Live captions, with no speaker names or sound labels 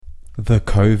The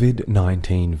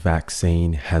COVID-19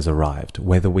 vaccine has arrived,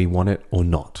 whether we want it or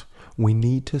not. We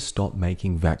need to stop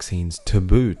making vaccines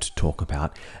taboo to talk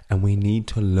about, and we need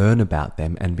to learn about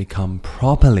them and become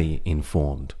properly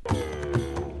informed.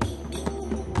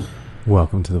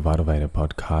 Welcome to the Vital Veda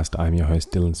podcast. I'm your host,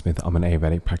 Dylan Smith. I'm an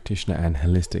Ayurvedic practitioner and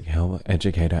holistic health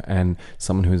educator, and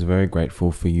someone who is very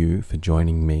grateful for you for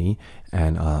joining me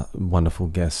and our wonderful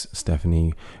guest,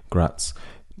 Stephanie Grutz,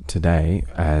 today.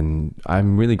 And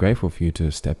I'm really grateful for you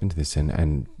to step into this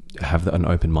and have an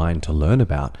open mind to learn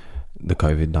about the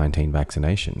COVID-19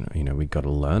 vaccination. You know, we got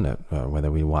to learn it, whether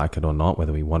we like it or not,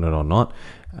 whether we want it or not.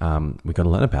 We got to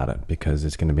learn about it because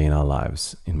it's going to be in our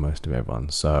lives, in most of everyone.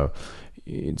 So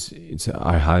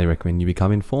I highly recommend you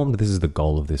become informed. This is the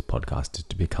goal of this podcast, is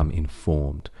to become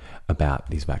informed about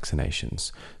these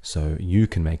vaccinations so you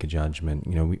can make a judgment.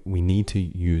 You know, we need to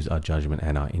use our judgment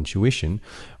and our intuition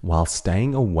while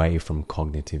staying away from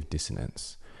cognitive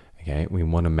dissonance. Okay, we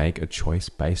want to make a choice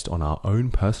based on our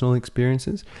own personal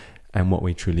experiences and what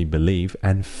we truly believe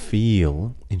and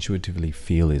feel, intuitively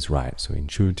feel is right. So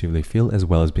intuitively feel, as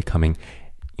well as becoming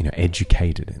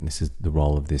educated. And this is the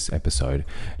role of this episode,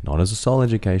 not as a soul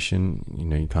education.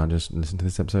 You can't just listen to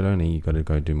this episode only. You got to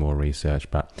go do more research.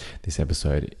 But this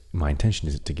episode, my intention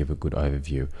is to give a good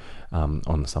overview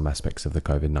on some aspects of the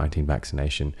COVID-19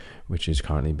 vaccination, which is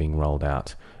currently being rolled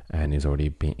out and is already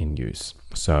being in use.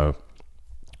 So,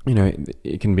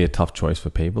 it can be a tough choice for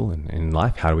people in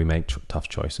life. How do we make tough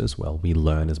choices? Well, we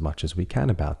learn as much as we can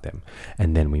about them,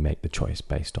 and then we make the choice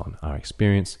based on our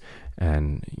experience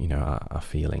and our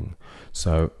feeling.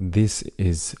 So this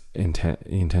is the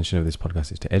intention of this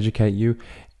podcast is to educate you,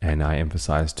 and I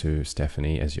emphasize to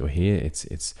Stephanie, as you're here,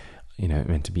 it's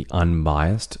meant to be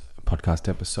unbiased podcast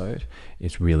episode.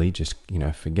 It's really just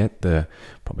forget the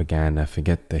propaganda,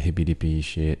 forget the hippy dippy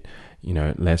shit.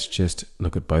 Let's just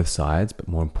look at both sides, but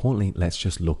more importantly, let's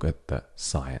just look at the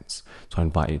science. So I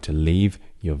invite you to leave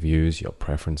your views, your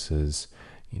preferences,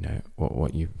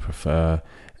 what you prefer,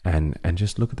 and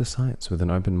just look at the science with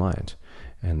an open mind.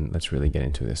 And let's really get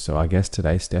into this. So our guest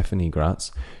today, Stephanie Grutz,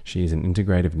 she is an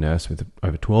integrative nurse with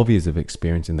over 12 years of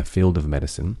experience in the field of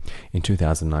medicine. In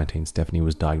 2019, Stephanie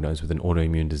was diagnosed with an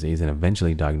autoimmune disease and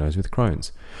eventually diagnosed with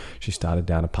Crohn's. She started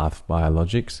down a path of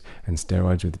biologics and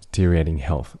steroids with deteriorating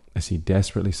health. As she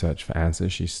desperately searched for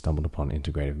answers, she stumbled upon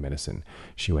integrative medicine.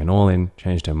 She went all in,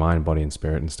 changed her mind, body, and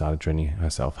spirit, and started training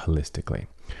herself holistically.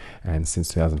 And since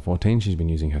 2014, she's been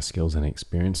using her skills and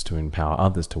experience to empower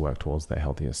others to work towards their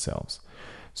healthiest selves.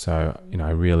 So, I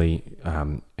really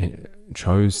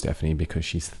chose Stephanie because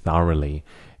she's thoroughly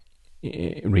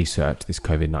researched this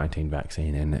COVID-19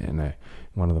 vaccine and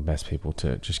one of the best people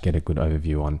to just get a good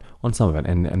overview on some of it.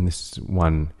 And this is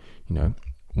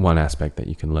one aspect that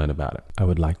you can learn about it. I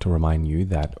would like to remind you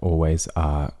that always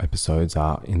our episodes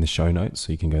are in the show notes.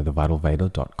 So you can go to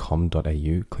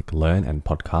thevitalveda.com.au, click learn and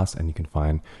podcast, and you can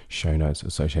find show notes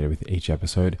associated with each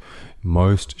episode.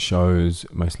 Most shows,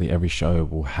 mostly every show,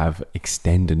 will have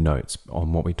extended notes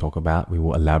on what we talk about. We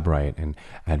will elaborate and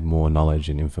add more knowledge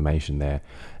and information there.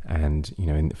 And,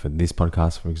 for this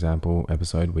podcast, for example,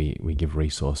 episode, we give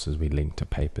resources. We link to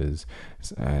papers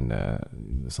and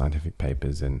scientific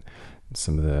papers and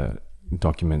some of the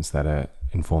documents that are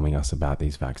informing us about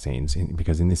these vaccines.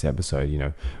 Because in this episode,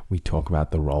 we talk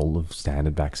about the role of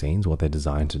standard vaccines, what they're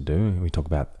designed to do. We talk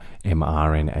about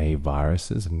mRNA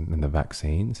viruses and the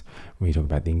vaccines. We talk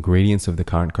about the ingredients of the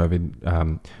current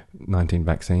COVID-19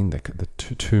 vaccine, the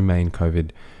two main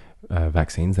COVID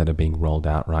vaccines that are being rolled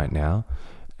out right now.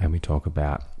 And we talk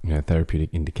about, therapeutic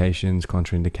indications,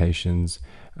 contraindications,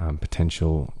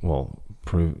 potential,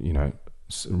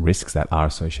 risks that are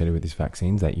associated with these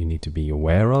vaccines that you need to be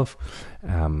aware of.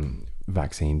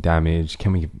 Vaccine damage.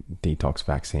 Can we detox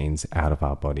vaccines out of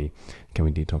our body? Can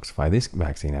we detoxify this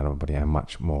vaccine out of our body? And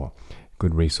much more.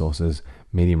 Good resources,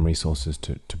 medium resources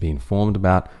to be informed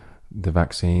about the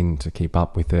vaccine, to keep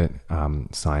up with it,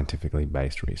 scientifically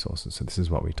based resources. So this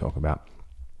is what we talk about.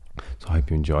 So I hope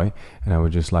you enjoy. And I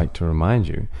would just like to remind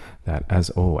you that, as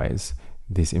always,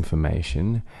 this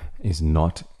information is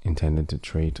not intended to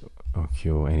treat or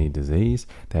cure any disease.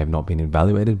 They have not been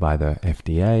evaluated by the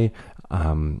FDA.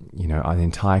 The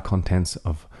entire contents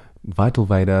of Vital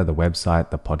Veda, the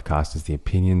website, the podcast, is the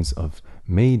opinions of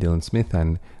me, Dylan Smith,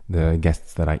 and the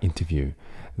guests that I interview.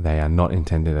 They are not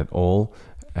intended at all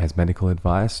as medical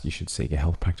advice. You should seek a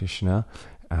health practitioner.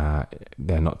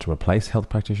 They're not to replace health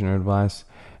practitioner advice.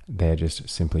 They're just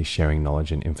simply sharing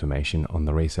knowledge and information on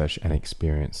the research and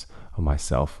experience of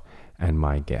myself and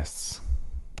my guests.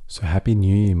 So happy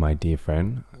New Year, my dear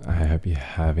friend. I hope you're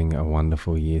having a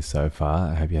wonderful year so far.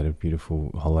 I hope you had a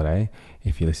beautiful holiday.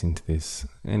 If you listen to this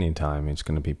anytime, it's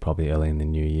going to be probably early in the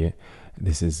new year.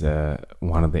 This is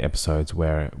one of the episodes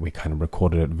where we kind of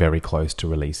recorded it very close to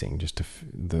releasing, just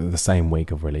the same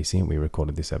week of releasing it. We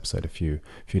recorded this episode a few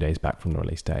days back from the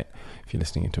release date, if you're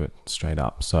listening to it straight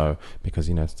up. So, because,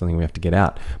 it's something we have to get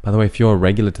out. By the way, if you're a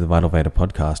regular to the Vital Veda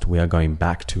podcast, we are going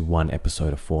back to one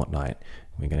episode a fortnight.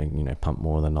 We're going to, pump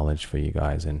more of the knowledge for you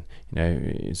guys. And,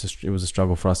 it was a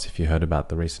struggle for us if you heard about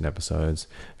the recent episodes,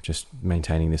 just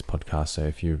maintaining this podcast. So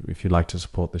if you'd like to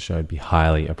support the show, it'd be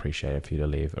highly appreciated for you to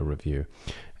leave a review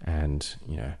and,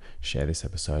 share this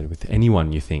episode with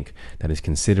anyone you think that is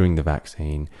considering the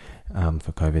vaccine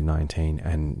for COVID-19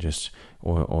 and just,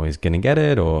 or is going to get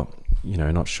it, or,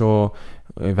 not sure,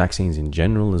 vaccines in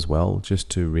general as well, just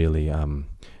to really,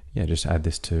 just add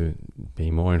this to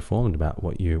be more informed about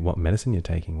what medicine you're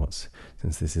taking,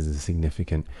 since this is a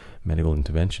significant medical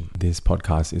intervention. This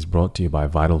podcast is brought to you by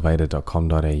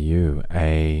vitalveda.com.au,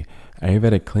 a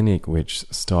Ayurvedic clinic which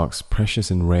stocks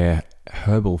precious and rare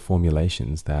herbal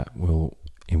formulations that will,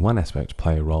 in one aspect,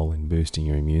 play a role in boosting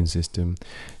your immune system,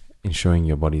 ensuring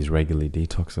your body's regularly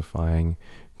detoxifying,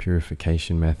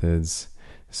 purification methods,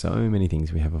 so many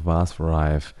things. We have a vast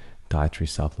variety of dietary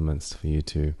supplements for you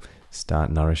to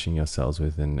start nourishing yourselves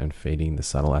with and feeding the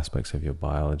subtle aspects of your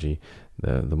biology,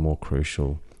 the more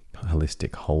crucial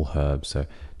holistic whole herbs. So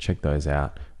check those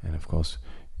out. And of course,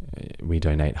 we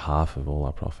donate half of all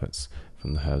our profits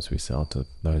from the herbs we sell to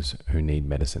those who need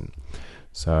medicine.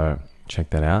 So check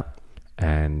that out,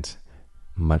 and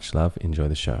much love. Enjoy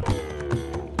the show.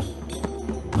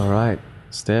 All right,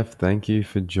 Steph, thank you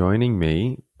for joining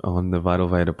me on the Vital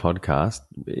Veda podcast.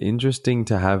 Interesting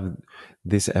to have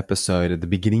this episode at the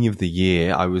beginning of the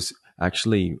year. I was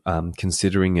actually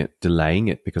considering delaying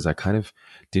it because I kind of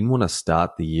didn't want to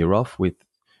start the year off with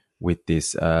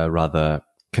this rather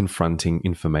confronting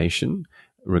information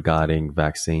regarding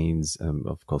vaccines,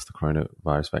 of course, the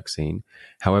coronavirus vaccine.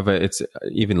 However, it's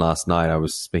even last night I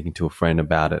was speaking to a friend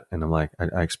about it, and I'm like,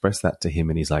 I expressed that to him,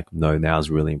 and he's like, no, now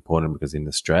is really important because in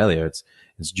Australia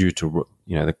it's due to,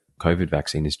 the COVID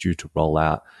vaccine is due to roll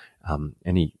out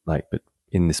but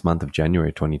in this month of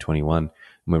January 2021, and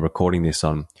we're recording this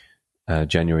on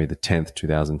January the 10th,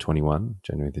 2021,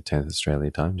 January the 10th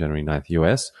Australia time, January 9th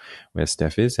US, where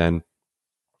Steph is. And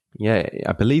yeah,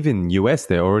 I believe in US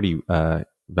they're already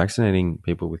vaccinating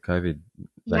people with COVID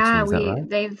vaccine. Yeah, Is that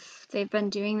right? they've been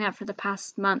doing that for the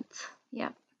past month.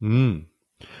 Yeah.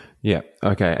 Yeah.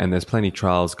 Okay. And there's plenty of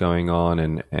trials going on,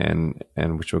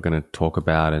 and which we're going to talk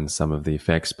about, and some of the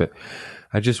effects. But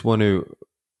I just want to,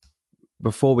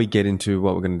 before we get into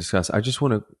what we're going to discuss, I just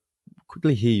want to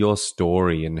quickly hear your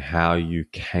story and how you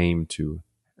came to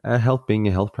being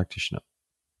a health practitioner.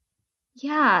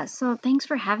 Yeah, so thanks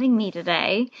for having me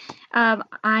today.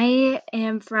 I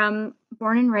am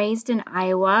born and raised in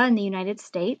Iowa in the United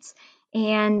States,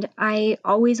 and I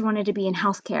always wanted to be in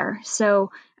healthcare.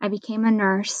 So I became a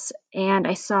nurse, and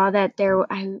I saw that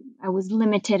I was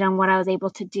limited on what I was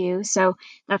able to do. So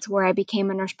that's where I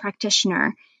became a nurse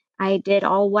practitioner. I did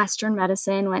all Western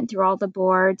medicine, went through all the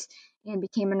boards, and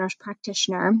became a nurse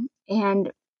practitioner.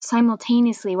 And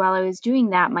simultaneously, while I was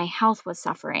doing that, my health was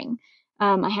suffering.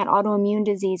 I had autoimmune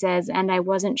diseases, and I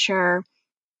wasn't sure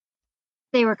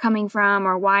they were coming from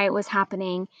or why it was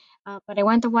happening. But I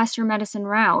went the Western medicine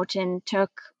route and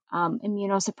took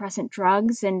immunosuppressant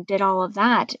drugs and did all of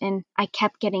that, and I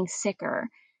kept getting sicker.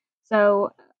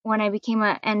 So when I became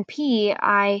a NP,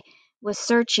 I was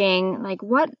searching like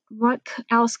what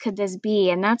else could this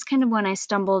be, and that's kind of when I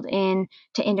stumbled in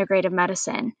to integrative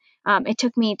medicine. It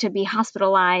took me to be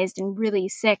hospitalized and really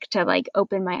sick to like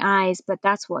open my eyes, but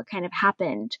that's what kind of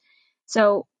happened.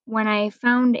 So when I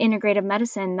found integrative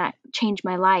medicine, that changed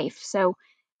my life. So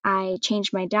I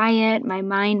changed my diet, my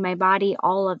mind, my body,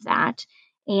 all of that,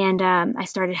 and I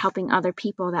started helping other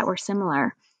people that were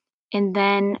similar. And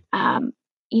then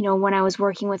when I was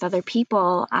working with other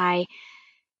people, I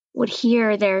would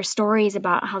hear their stories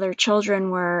about how their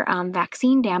children were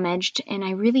vaccine damaged, and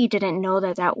I really didn't know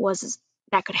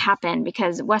that could happen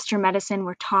because Western medicine,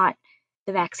 we're taught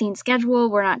the vaccine schedule,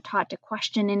 we're not taught to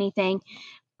question anything.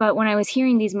 But when I was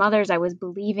hearing these mothers, I was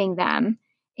believing them,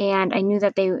 and I knew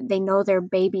that they know their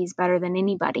babies better than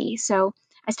anybody. So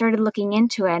I started looking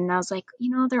into it, and I was like,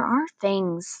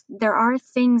 there are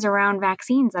things around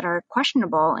vaccines that are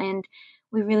questionable, and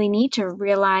we really need to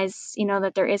realize,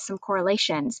 that there is some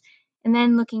correlations. And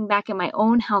then looking back at my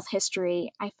own health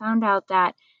history, I found out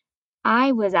that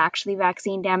I was actually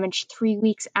vaccine damaged 3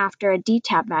 weeks after a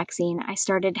DTaP vaccine. I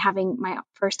started having my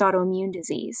first autoimmune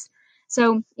disease.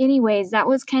 So, anyways, that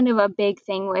was kind of a big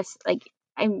thing with like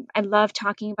I love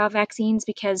talking about vaccines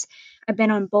because I've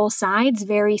been on both sides,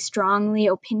 very strongly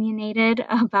opinionated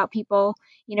about people.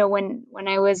 When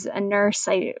I was a nurse,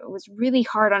 I was really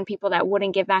hard on people that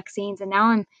wouldn't get vaccines, and now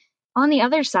I'm on the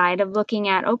other side of looking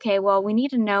at, okay, well, we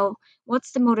need to know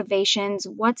what's the motivations,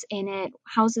 what's in it,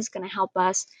 how's this going to help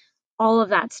us, all of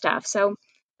that stuff. So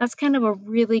that's kind of a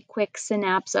really quick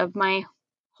synapse of my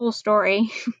whole story.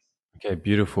 Okay,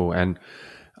 beautiful. And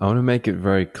I want to make it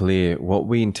very clear what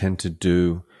we intend to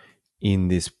do in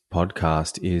this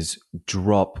podcast is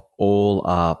drop all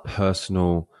our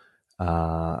personal,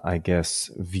 I guess,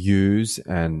 views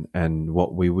and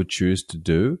what we would choose to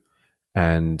do,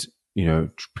 and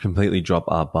completely drop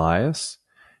our bias.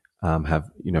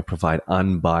 Provide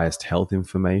unbiased health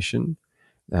information.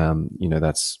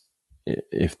 That's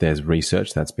if there's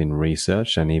research that's been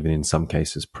researched and even in some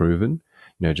cases proven.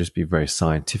 Just be very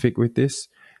scientific with this,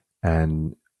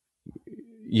 and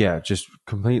yeah, just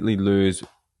completely lose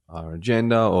our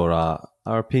agenda or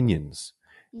our opinions,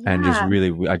 and just Yeah,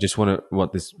 really, I just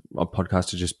want this podcast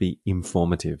to just be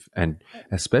informative, and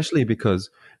especially because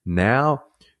now,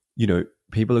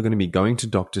 people are going to be going to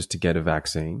doctors to get a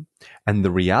vaccine, and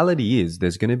the reality is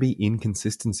there's going to be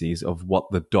inconsistencies of what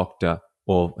the doctor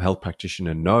or health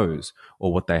practitioner knows,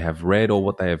 or what they have read, or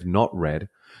what they have not read.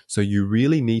 So you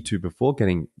really need to, before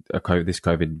getting this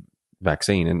COVID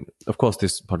vaccine, and of course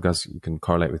this podcast you can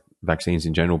correlate with vaccines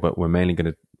in general, but we're mainly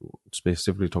going to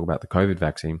specifically talk about the COVID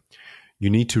vaccine. You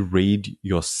need to read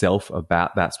yourself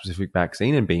about that specific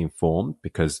vaccine and be informed,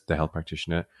 because the health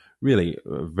practitioner really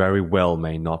very well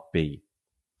may not be.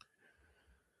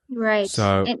 right.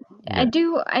 So And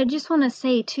yeah. I just want to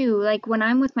say too, like when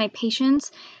I'm with my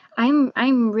patients,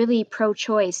 I'm really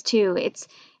pro-choice too. It's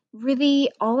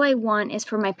really all I want is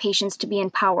for my patients to be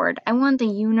empowered. I want the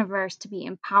universe to be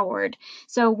empowered.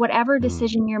 So whatever Mm.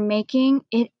 decision you're making,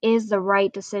 it is the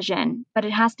right decision, but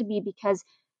it has to be because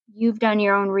you've done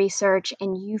your own research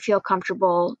and you feel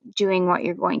comfortable doing what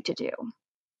you're going to do.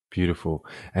 Beautiful.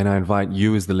 And I invite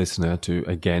you as the listener to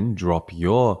again drop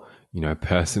your,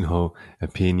 personal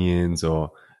opinions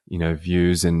or,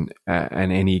 views and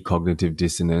any cognitive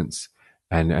dissonance,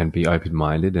 and be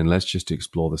open-minded, and let's just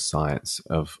explore the science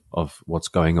of what's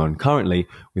going on currently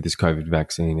with this COVID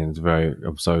vaccine. And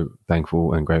I'm so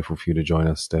thankful and grateful for you to join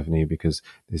us, Stephanie, because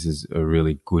this is a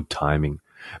really good timing.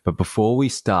 But before we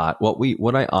start,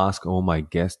 what I ask all my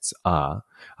guests are,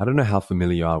 I don't know how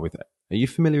familiar you are with it. Are you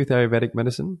familiar with Ayurvedic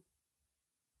medicine?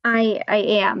 I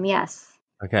am, yes.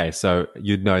 Okay, so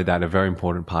you'd know that a very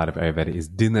important part of Ayurveda is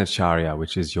dinacharya,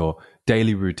 which is your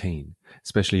daily routine,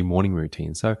 especially morning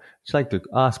routine. So I'd just like to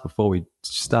ask before we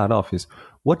start off is,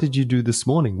 what did you do this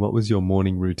morning? What was your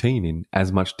morning routine in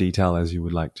as much detail as you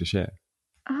would like to share?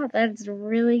 Oh, that's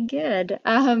really good.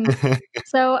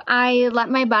 So I let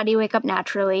my body wake up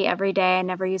naturally every day. I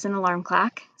never use an alarm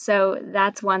clock. So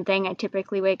that's one thing. I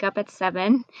typically wake up at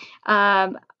 7.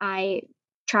 I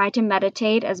try to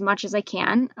meditate as much as I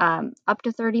can, up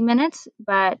to 30 minutes,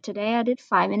 but today I did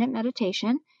 5-minute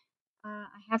meditation. I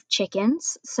have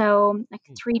chickens, so like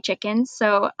 3 chickens.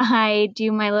 So I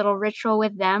do my little ritual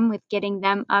with them, with getting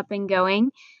them up and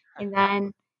going. And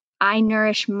then I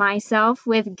nourish myself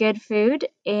with good food,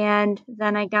 and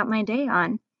then I got my day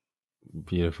on.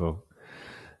 Beautiful.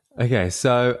 Okay,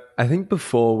 so I think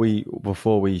before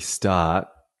we start,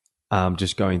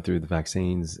 just going through the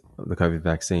vaccines, the COVID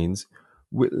vaccines,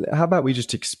 how about we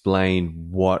just explain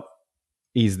what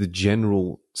is the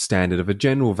general standard of a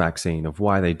general vaccine, of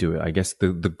why they do it? I guess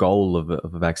the goal of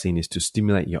a vaccine is to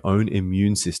stimulate your own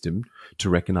immune system to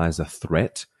recognize a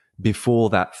threat before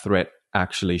that threat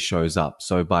actually shows up.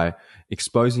 So by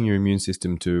exposing your immune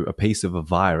system to a piece of a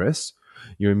virus,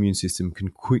 your immune system can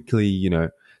quickly,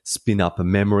 spin up a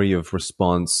memory of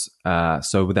response.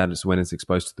 So that is when it's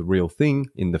exposed to the real thing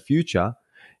in the future,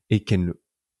 it can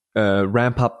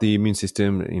ramp up the immune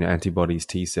system, antibodies,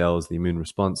 T cells, the immune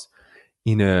response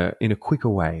in a quicker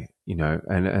way,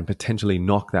 and potentially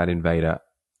knock that invader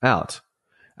out,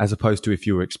 as opposed to if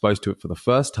you were exposed to it for the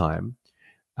first time.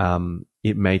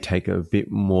 It may take a bit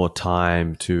more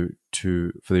time for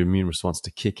the immune response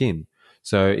to kick in.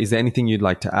 So is there anything you'd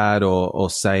like to add or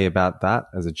say about that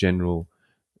as a general,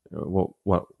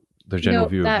 what the general No,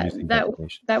 view of that using that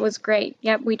vaccination? that was great.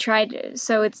 Yep, we tried.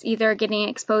 So it's either getting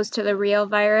exposed to the real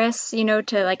virus,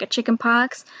 to like a chicken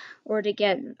pox, or to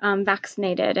get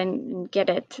vaccinated and get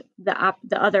it the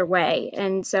other way.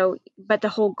 And so, but the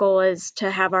whole goal is to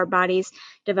have our bodies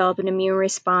develop an immune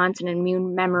response and an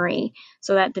immune memory,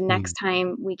 so that the next Mm.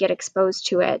 time we get exposed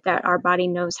to it, that our body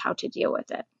knows how to deal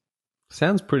with it.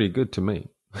 Sounds pretty good to me.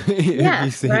 if you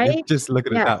Yes, see it, right? just look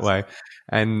at it that Yes. way.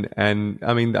 And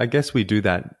I mean, I guess we do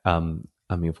that. I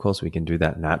mean, of course, we can do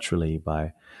that naturally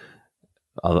by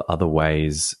other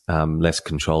ways, less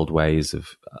controlled ways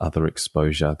of other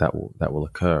exposure that will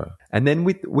occur. And then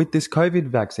with this COVID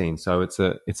vaccine, so it's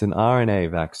an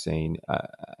RNA vaccine.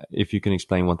 If you can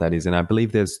explain what that is, and I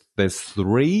believe there's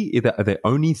three. Are there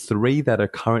only three that are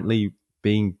currently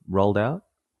being rolled out?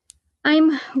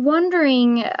 I'm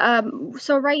wondering,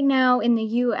 so right now in the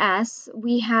US,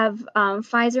 we have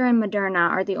Pfizer and Moderna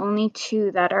are the only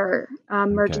two that are Okay.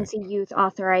 emergency use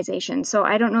authorization. So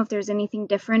I don't know if there's anything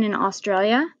different in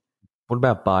Australia. What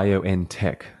about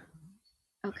BioNTech?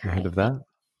 Have you heard Okay. of that?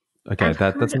 Okay, I've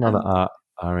that's heard another of,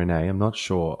 RNA. I'm not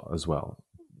sure as well.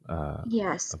 Uh,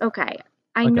 yes, okay.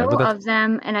 I okay, know but that's of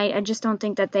them, and I just don't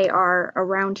think that they are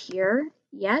around here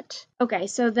yet. Okay,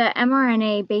 so the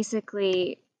mRNA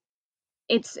basically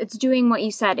it's doing what you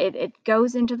said. It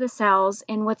goes into the cells,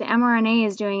 and what the mRNA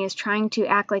is doing is trying to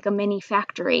act like a mini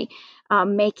factory,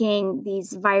 making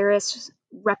these virus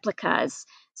replicas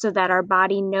so that our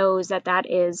body knows that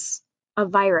that is a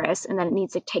virus and that it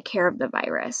needs to take care of the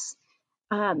virus.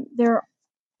 There,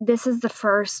 this is the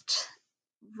first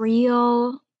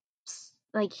real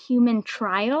like human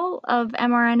trial of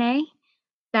mRNA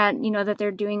that that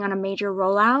they're doing on a major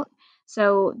rollout.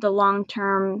 So the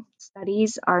long-term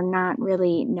studies are not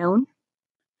really known.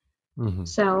 hmm.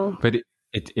 So, But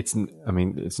it's I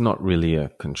mean it's not really a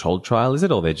controlled trial, is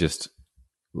it? Or they're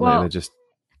well, just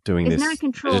doing it's not this. They're just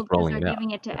controlled because rolling they're it out.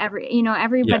 giving it to Okay. Yeah.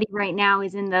 everybody right now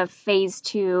is in the phase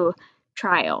 2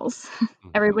 trials.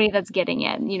 Mhm. Everybody that's getting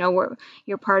it,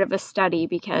 you're part of a study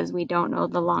because we don't know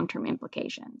the long-term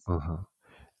implications. Uh-huh.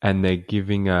 And they're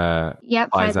giving Yep,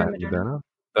 Pfizer Pfizer and and Moderna. Moderna.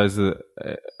 Those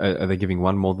are they giving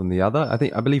one more than the other?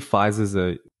 I believe Pfizer's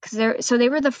a. Because they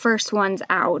were the first ones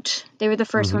out. They were the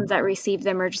first ones Mhm. that received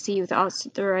the emergency use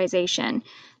authorization.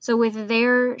 So with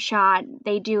their shot,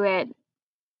 they do it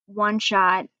one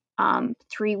shot.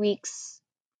 3 weeks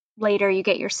later, you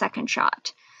get your second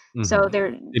shot. Mhm. So It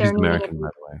they're is needing it. American, by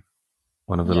the way.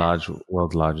 One of the Yes,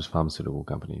 world's largest pharmaceutical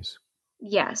companies.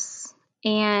 yes.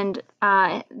 And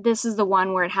this is the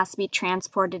one where it has to be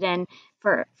transported in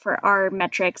for our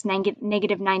metrics,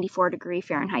 negative 94-degree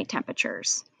Fahrenheit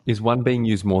temperatures. Is one being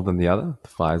used more than the other, the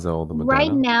Pfizer or the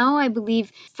Right Moderna? now, I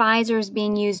believe Pfizer is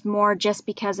being used more just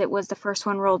because it was the first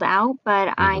one rolled out,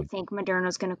 but I Mhm. think Moderna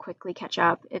is going to quickly catch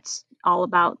up. It's all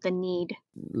about the need.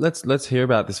 Let's hear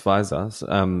about this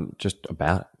Pfizer. Just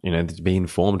about to be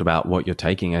informed about what you're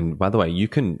taking. And by the way, you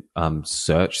can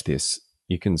search this.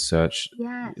 You can search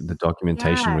Yes. the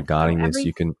documentation Yes. So regarding this.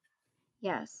 You can.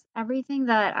 everything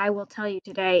that I will tell you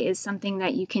today is something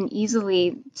that you can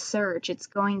easily search. It's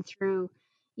going through,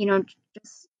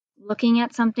 just looking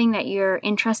at something that you're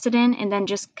interested in and then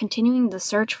just continuing the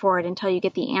search for it until you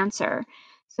get the answer.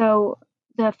 So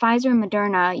the Pfizer and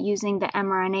Moderna using the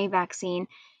mRNA vaccine,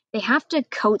 they have to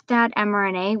coat that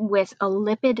mRNA with a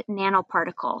lipid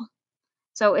nanoparticle.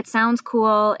 So it sounds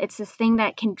cool. It's this thing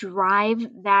that can drive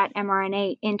that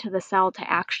mRNA into the cell to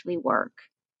actually work.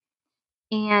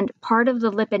 And part of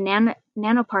the lipid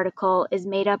nanoparticle is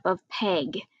made up of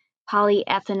PEG,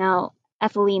 polyethylene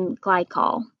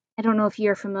glycol. I don't know if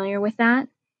you're familiar with that.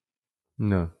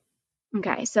 No.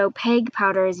 Okay, so PEG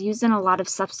powder is used in a lot of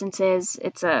substances.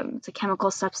 It's a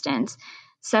chemical substance.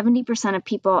 70% of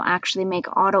people actually make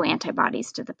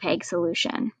autoantibodies to the PEG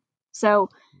solution. So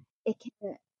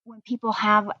when people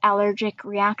have allergic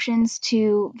reactions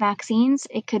to vaccines,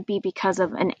 it could be because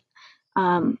of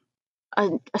um,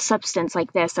 a substance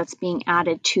like this that's being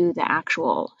added to the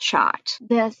actual shot.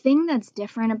 The thing that's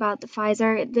different about the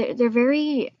Pfizer, they're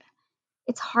very,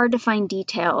 it's hard to find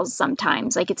details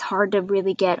sometimes. Like it's hard to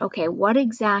really get, okay, what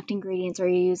exact ingredients are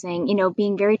you using?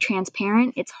 Being very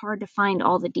transparent, it's hard to find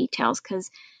all the details because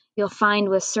you'll find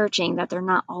with searching that they're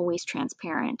not always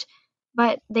transparent.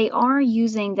 But they are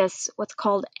using this, what's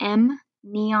called M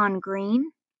neon green.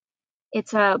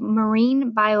 It's a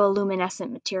marine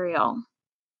bioluminescent material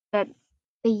that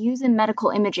they use in medical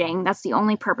imaging. That's the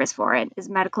only purpose for it is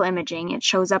medical imaging. It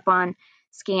shows up on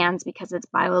scans because it's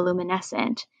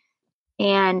bioluminescent.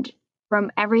 And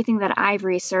from everything that I've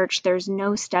researched, there's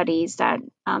no studies that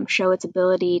show its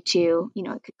ability to,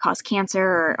 it could cause cancer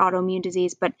or autoimmune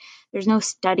disease, but there's no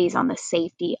studies on the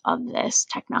safety of this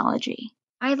technology.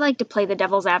 I'd like to play the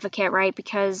devil's advocate, right?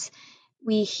 Because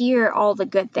we hear all the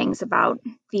good things about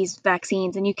these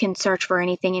vaccines, and you can search for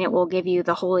anything and it will give you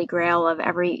the holy grail of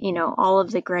all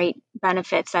of the great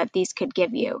benefits that these could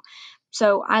give you.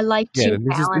 So I like Yeah, to and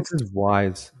this balance. is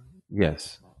wise.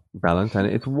 Yes, balance, and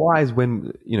it's wise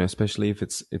when especially if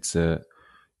it's a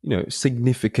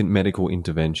significant medical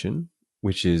intervention,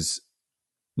 which is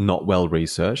not well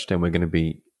researched, and we're going to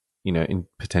be,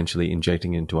 potentially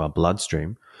injecting into our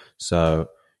bloodstream. So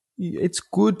it's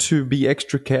good to be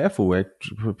extra careful,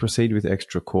 proceed with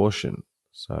extra caution.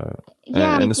 So,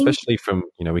 Yeah, I and think especially from,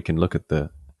 we can look at the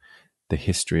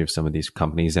history of some of these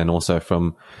companies, and also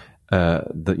from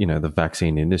the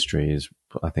vaccine industry is,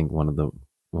 I think, one of the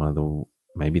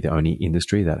maybe the only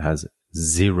industry that has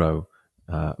zero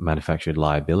manufactured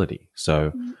liability.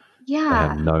 So they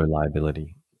have yeah, no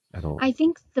liability at all. I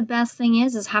think the best thing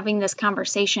is having this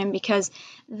conversation because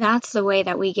that's the way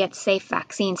that we get safe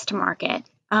vaccines to market.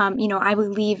 I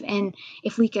believe in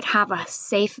if we could have a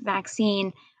safe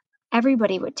vaccine,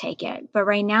 everybody would take it. But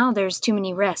right now, there's too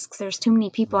many risks. There's too many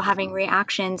people having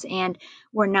reactions, and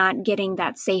we're not getting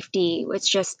that safety. It's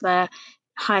just the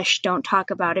hush, don't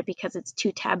talk about it because it's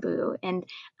too taboo. And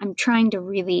I'm trying to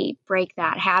really break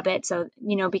that habit. So,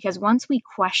 because once we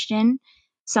question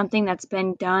something that's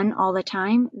been done all the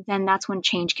time, then that's when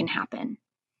change can happen.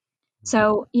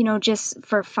 So, just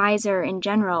for Pfizer in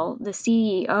general, the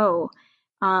CEO,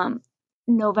 um,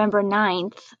 November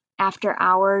 9th, after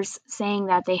hours saying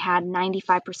that they had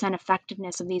 95%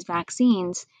 effectiveness of these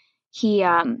vaccines, he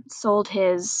sold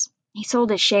his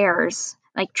shares,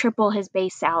 like triple his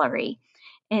base salary,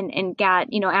 and got,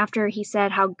 after he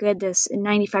said how good this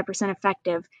 95%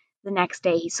 effective, the next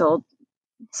day he sold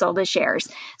his shares.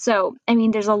 So, I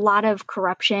mean, there's a lot of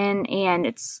corruption, and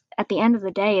it's at the end of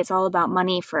the day, it's all about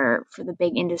money for the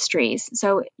big industries.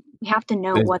 So we have to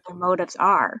know There's, what their motives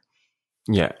are.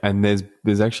 yeah, and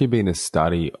there's actually been a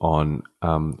study on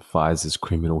Pfizer's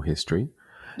criminal history,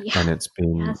 Yeah. and it's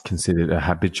been Yes. considered a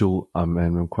habitual, and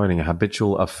I'm quoting, a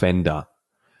habitual offender,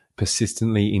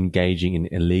 persistently engaging in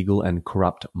illegal and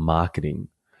corrupt marketing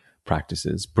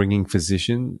practices, bribing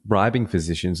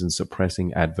physicians, and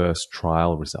suppressing adverse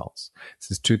trial results.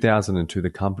 Since 2002, the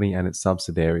company and its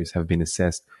subsidiaries have been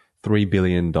assessed $3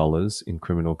 billion in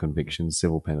criminal convictions,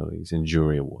 civil penalties, and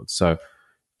jury awards. So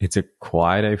it's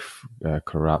quite a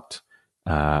corrupt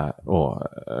or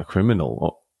a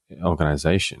criminal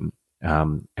organization.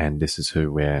 And this is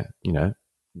who we're,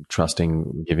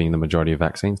 trusting, giving the majority of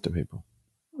vaccines to people.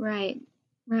 Right.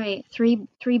 Right.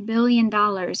 $3 billion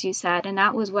you said, and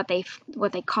that was what they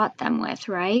caught them with,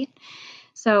 right?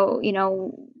 So,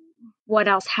 what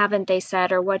else haven't they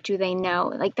said, or what do they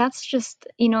know? Like, that's just,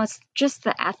 it's just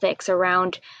the ethics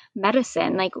around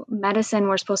medicine. Like, medicine,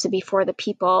 we're supposed to be for the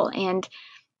people. And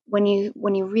when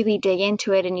you really dig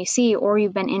into it and you see, or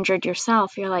you've been injured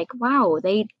yourself, you're like, wow,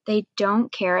 they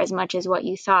don't care as much as what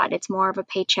you thought. It's more of a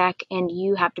paycheck, and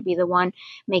you have to be the one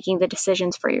making the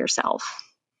decisions for yourself.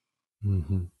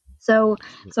 Mm-hmm. So,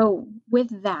 so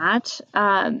with that,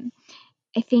 I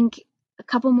think a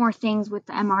couple more things with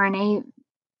the mRNA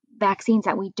vaccines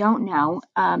that we don't know.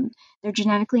 They're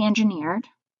genetically engineered.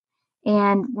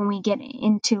 And when we get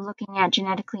into looking at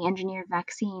genetically engineered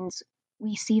vaccines,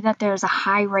 we see that there's a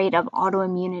high rate of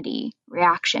autoimmunity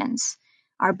reactions.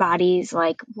 Our body's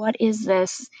like, what is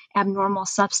this abnormal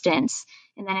substance?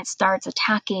 And then it starts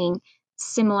attacking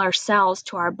similar cells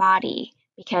to our body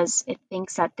because it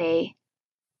thinks that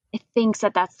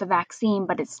that's the vaccine,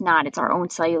 but it's not. It's our own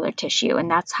cellular tissue,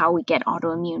 and that's how we get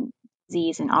autoimmune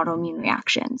disease and autoimmune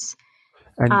reactions.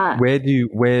 And Uh, where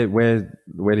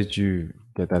did you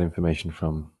get that information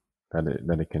from, that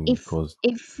it can if cause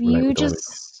if relate you with all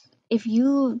this?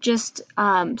 just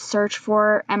search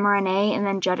for mRNA and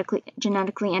then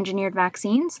genetically engineered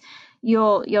vaccines,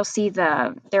 you'll see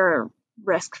there are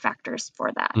risk factors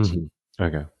for that. Mm-hmm.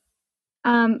 Okay.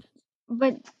 Um,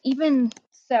 but even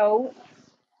so,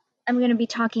 I'm going to be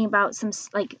talking about some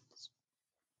like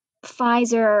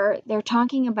Pfizer. They're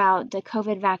talking about the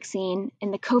COVID vaccine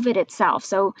and the COVID itself.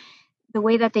 So the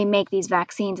way that they make these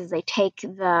vaccines is they take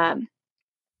the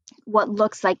what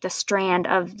looks like the strand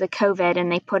of the COVID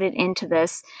and they put it into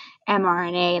this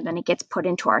mRNA, and then it gets put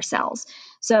into our cells.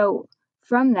 So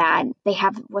from that, they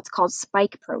have what's called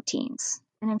spike proteins.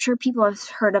 And I'm sure people have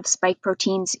heard of spike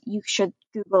proteins. You should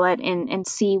Google it and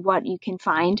see what you can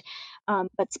find.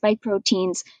 But spike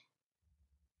proteins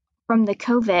from the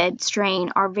COVID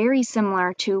strain are very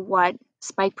similar to what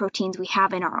spike proteins we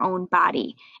have in our own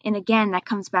body. And again, that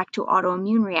comes back to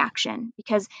autoimmune reaction,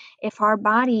 because if our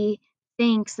body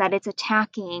thinks that it's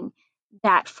attacking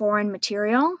that foreign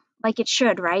material, like it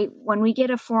should, right? When we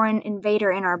get a foreign invader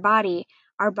in our body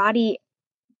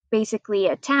basically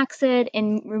attacks it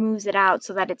and removes it out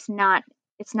so that it's not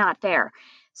there.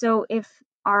 So if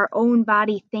our own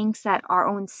body thinks that our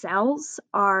own cells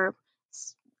are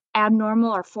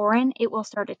abnormal or foreign, it will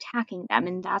start attacking them,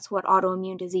 and that's what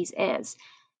autoimmune disease is.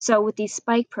 So with these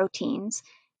spike proteins,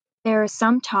 there is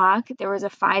some talk. There was a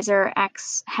Pfizer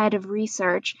ex head of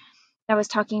research that was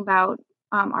talking about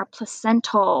our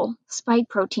placental spike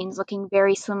proteins looking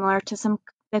very similar to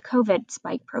the COVID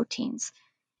spike proteins.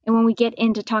 And when we get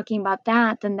into talking about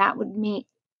that, then that would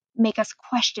make us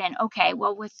question, okay,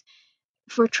 well,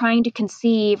 if we're trying to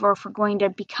conceive or if we're going to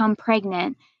become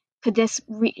pregnant, could this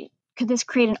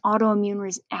create an autoimmune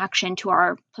reaction to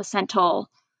our placental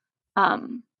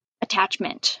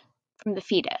attachment from the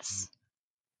fetus?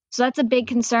 So that's a big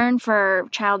concern for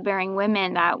childbearing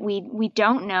women that we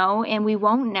don't know and we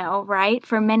won't know, right,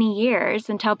 for many years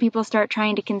until people start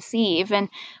trying to conceive and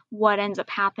what ends up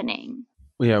happening.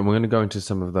 Yeah, we're going to go into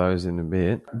some of those in a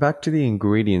bit. Back to the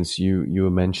ingredients you were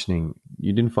mentioning.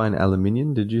 You didn't find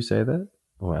aluminium, did you say that?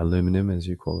 Or aluminum, as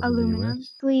you call it in the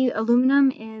US?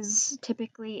 Aluminum is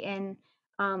typically in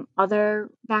other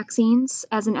vaccines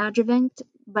as an adjuvant,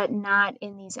 but not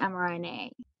in these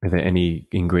mRNA. Are there any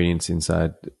ingredients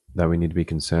inside that we need to be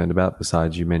concerned about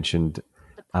besides you mentioned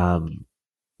The PEG.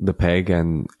 the PEG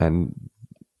and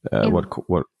And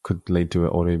what could lead to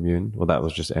an autoimmune? Well, that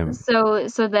was just M. so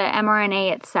the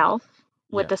mRNA itself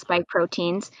with Yeah. the spike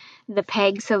proteins, the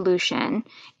PEG solution,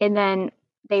 and then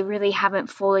they really haven't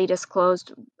fully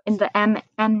disclosed in the M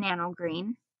nanogreen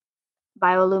Hmm.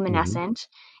 bioluminescent,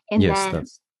 and Yes, then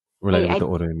that's related with I the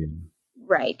autoimmune.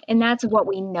 right, and that's what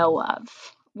we know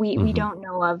of. We Hmm. don't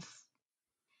know of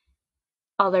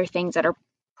other things that are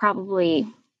probably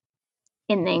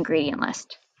in the ingredient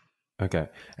list. Okay,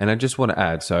 and I just want to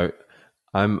add. So,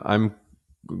 I'm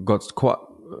got quite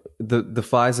the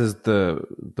Pfizer's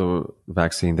the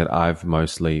vaccine that I've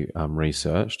mostly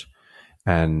researched,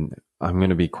 and I'm going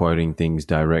to be quoting things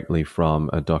directly from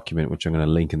a document which I'm going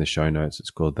to link in the show notes.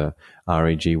 It's called the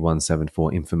REG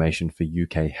 174 Information for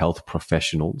UK Health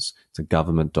Professionals. It's a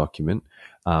government document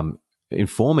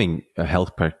informing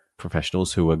health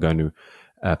professionals who are going to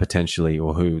potentially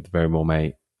or who very well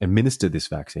may administer this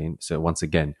vaccine. So once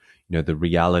again, the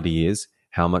reality is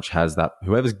how much has that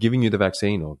whoever's giving you the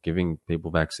vaccine or giving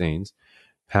people vaccines,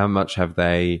 how much have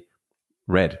they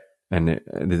read? And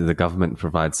the government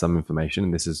provides some information,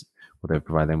 and this is what they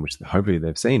provide them, which hopefully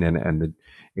they've seen. And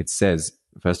it says,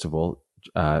 first of all,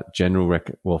 first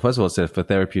of all, it says for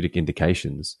therapeutic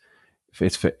indications,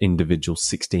 it's for individuals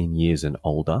 16 years and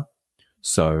older.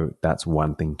 So that's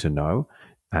one thing to know.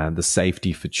 And the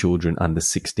safety for children under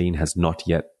 16 has not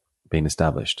yet been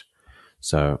established.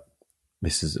 So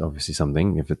this is obviously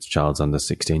something, if it's child's under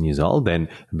 16 years old, then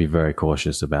be very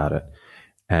cautious about it.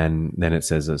 And then it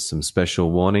says there's some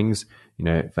special warnings,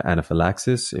 for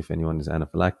anaphylaxis, if anyone is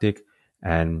anaphylactic.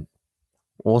 And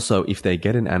also, if they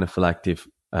get an anaphylactic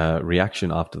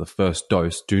reaction after the first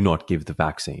dose, do not give the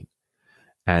vaccine.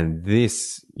 And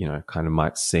this, kind of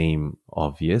might seem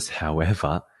obvious.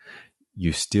 However,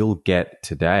 you still get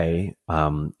today,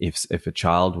 if a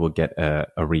child will get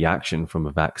a reaction from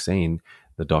a vaccine,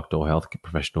 the doctor or health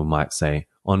professional might say,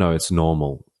 "Oh no, it's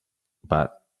normal,"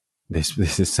 but this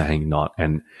is saying not.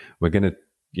 And we're going to,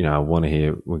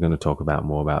 we're going to talk about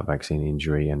more about vaccine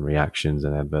injury and reactions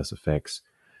and adverse effects.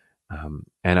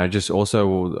 And I just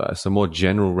also some more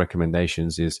general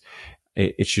recommendations is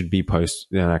it should be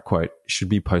I quote, should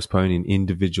be postponed in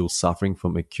individuals suffering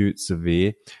from acute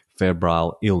severe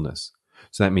febrile illness.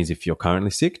 So that means if you're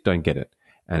currently sick, don't get it.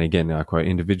 And again, I quote,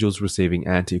 individuals receiving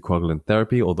anticoagulant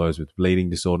therapy or those with bleeding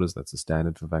disorders, that's the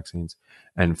standard for vaccines,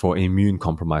 and for immune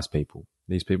compromised people.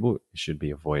 These people should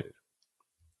be avoided.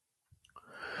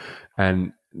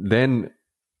 And then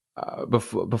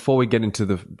before we get into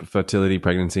the fertility,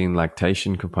 pregnancy, and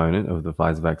lactation component of the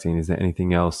Pfizer vaccine, is there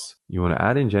anything else you want to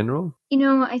add in general?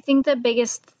 I think the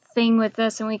biggest thing with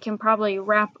this, and we can probably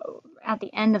wrap at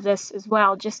the end of this as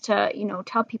well, just to,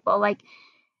 tell people,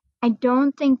 I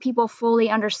don't think people fully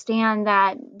understand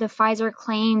that the Pfizer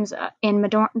claims and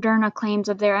Moderna claims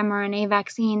of their mRNA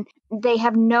vaccine, they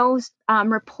have no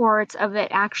reports of it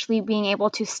actually being able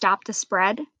to stop the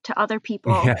spread to other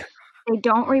people. Yeah. They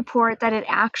don't report that it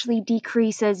actually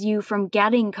decreases you from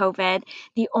getting COVID.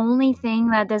 The only thing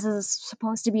that this is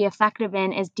supposed to be effective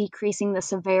in is decreasing the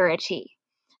severity.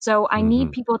 So I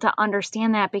need people to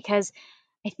understand that, because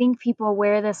I think people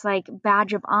wear this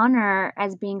badge of honor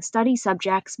as being study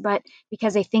subjects, but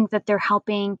because they think that they're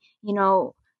helping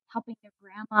their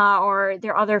grandma or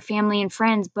their other family and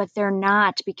friends, but they're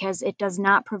not, because it does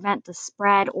not prevent the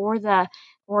spread or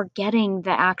getting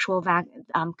the actual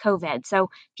COVID. So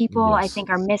people, I Yes,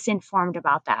 think, are misinformed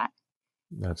about that.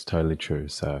 that's totally true.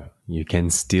 So you can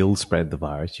still spread the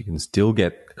virus. You can still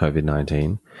get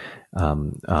COVID-19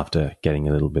 after getting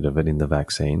a little bit of it in the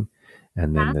vaccine.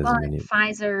 And then That's there's on many.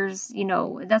 Pfizer's,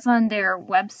 that's on their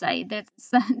website.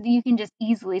 You can just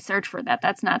easily search for that.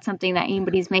 That's not something that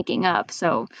anybody's making up.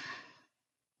 So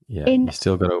Yeah, you And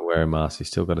still got to wear a mask. You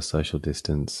still got to social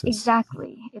distance. It's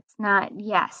exactly, it's not,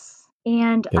 yes.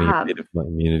 And getting a bit of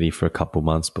immunity for a couple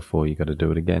months before you got to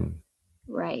do it again.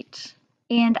 right.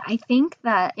 And I think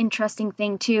the interesting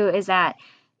thing too is that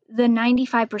the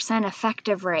 95%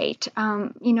 effective rate,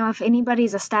 if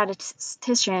anybody's a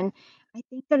statistician, I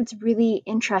think that it's really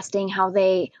interesting how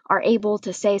they are able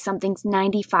to say something's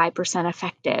 95%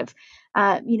 effective.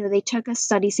 They took a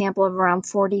study sample of around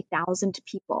 40,000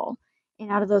 people,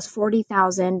 and out of those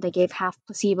 40,000, they gave half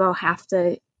placebo, half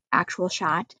the actual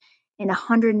shot, and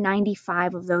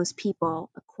 195 of those people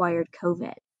acquired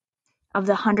COVID. Of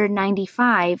the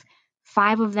 195,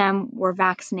 five of them were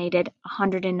vaccinated,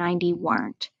 190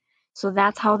 weren't. So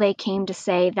that's how they came to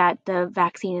say that the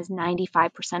vaccine is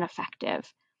 95%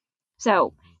 effective.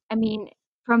 So, I mean,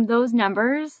 from those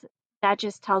numbers, that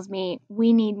just tells me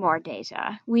we need more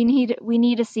data. We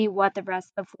need to see what the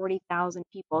rest of the 40,000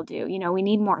 people do. We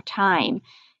need more time.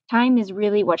 Time is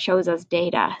really what shows us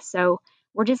data. So,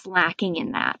 we're just lacking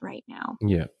in that right now.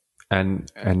 Yeah. And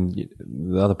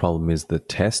the other problem is the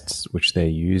tests which they're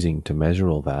using to measure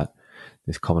all that,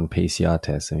 this common PCR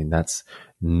test. I mean, that's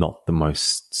not the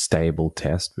most stable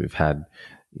test. We've had,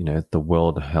 the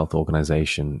World Health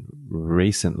Organization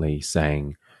recently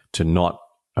saying to not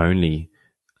only,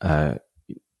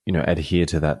 adhere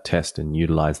to that test and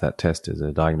utilize that test as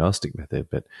a diagnostic method,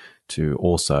 but to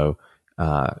also,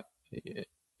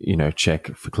 check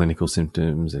for clinical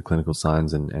symptoms and clinical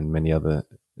signs and many other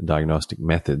diagnostic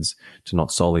methods, to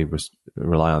not solely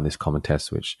rely on this common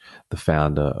test, which the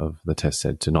founder of the test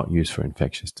said to not use for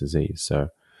infectious disease. So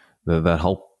the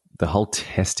whole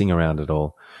testing around it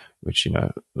all, which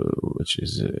which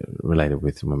is related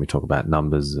with when we talk about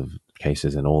numbers of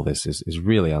cases and all this, is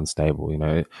really unstable.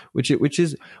 Which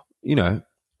is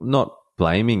not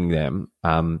blaming them.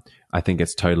 I think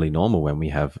it's totally normal when we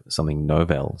have something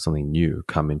novel, something new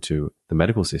come into the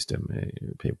medical system.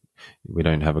 We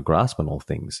don't have a grasp on all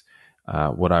things.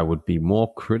 What I would be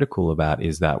more critical about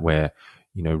is that we're,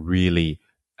 really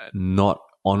not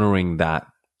honoring that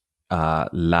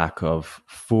lack of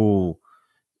full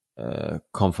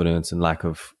confidence and lack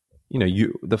of,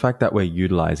 the fact that we're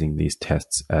utilizing these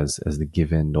tests as the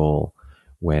give and all,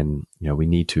 when we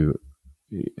need to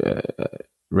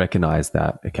recognize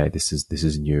that, okay, this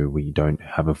is new. We don't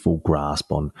have a full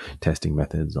grasp on testing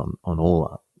methods on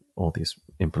all these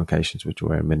implications which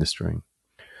we're administering.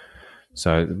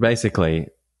 So basically,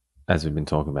 as we've been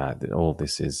talking about, all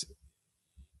this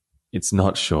it's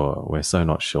not sure. We're so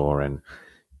not sure, and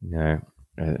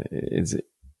it's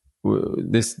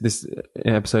this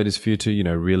episode is for you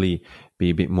to really be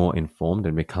a bit more informed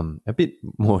and become a bit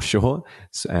more sure,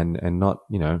 and not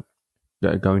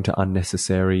go into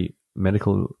unnecessary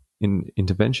medical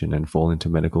intervention and fall into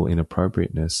medical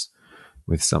inappropriateness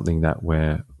with something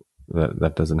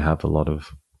that doesn't have a lot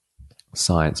of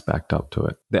science backed up to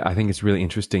it. I think it's really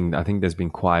interesting. I think there's been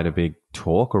quite a big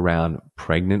talk around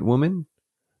pregnant women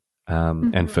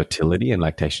and fertility and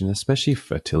lactation, especially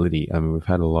fertility. I mean, we've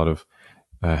had a lot of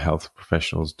health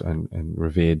professionals and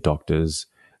revered doctors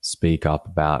speak up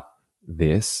about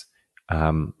this.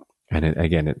 And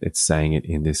it's saying it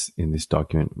in this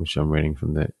document, which I'm reading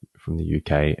from the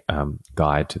UK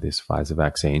guide to this Pfizer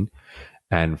vaccine.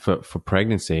 And for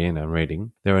pregnancy, and I'm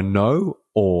reading, there are no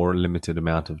or limited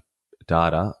amount of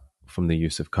data from the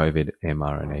use of COVID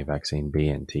mRNA vaccine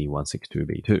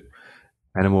BNT162b2.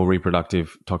 Animal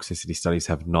reproductive toxicity studies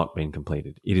have not been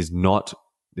completed.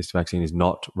 This vaccine is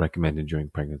not recommended during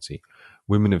pregnancy.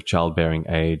 Women of childbearing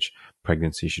age,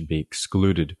 pregnancy should be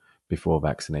excluded before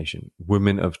vaccination.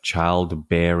 Women of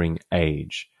childbearing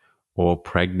age or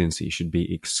pregnancy should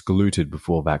be excluded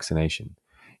before vaccination.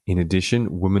 In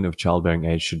addition, women of childbearing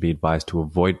age should be advised to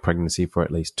avoid pregnancy for at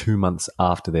least 2 months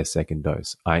after their second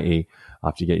dose, i.e.,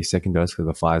 after you get your second dose, because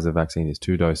the Pfizer vaccine is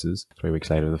 2 doses, 3 weeks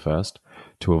later the first,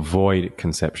 to avoid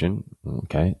conception.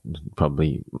 Okay,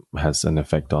 probably has an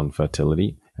effect on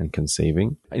fertility and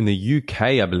conceiving. In the UK,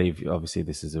 I believe, obviously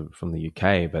this is from the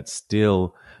UK, but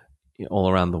still all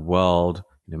around the world,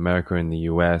 in America and the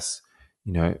US,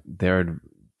 they're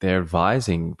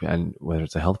advising, and whether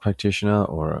it's a health practitioner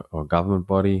or a government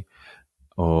body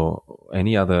or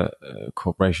any other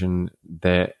corporation,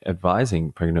 they're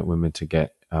advising pregnant women to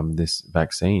get this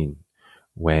vaccine,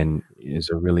 when is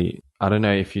a really, I don't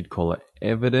know if you'd call it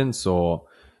evidence or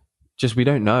just, we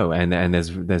don't know, and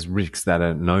there's risks that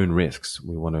are known risks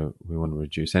we want to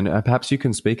reduce. And perhaps you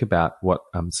can speak about what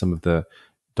some of the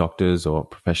doctors or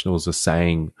professionals are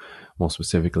saying more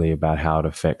specifically about how it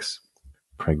affects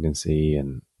pregnancy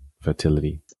and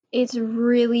fertility. It's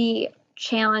really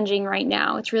challenging right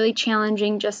now. It's really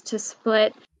challenging just to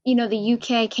split the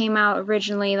UK came out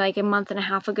originally like a month and a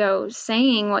half ago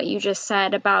saying what you just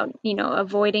said about,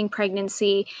 avoiding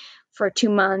pregnancy for 2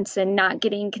 months and not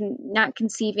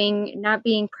conceiving, not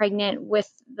being pregnant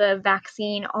with the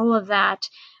vaccine, all of that.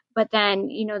 But then,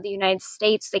 the United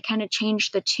States, they kind of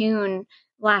changed the tune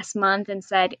last month and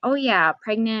said, oh yeah,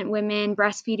 pregnant women,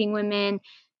 breastfeeding women,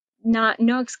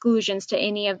 no exclusions to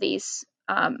any of these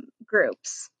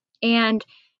groups. And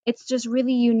it's just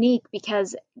really unique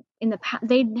because in the past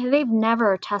they've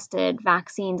never tested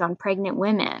vaccines on pregnant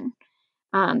women.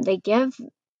 They give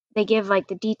like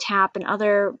the DTaP and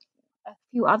a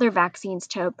few other vaccines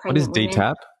to What is pregnant women.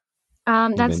 DTaP?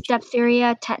 You That's mentioned.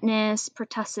 diphtheria, tetanus, Okay,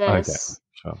 pertussis.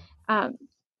 sure. Um,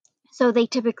 so they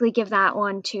typically give that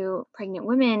one to pregnant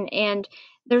women, and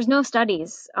there's no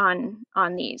studies on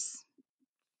these.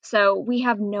 So we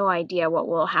have no idea what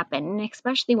will happen, and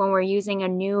especially when we're using a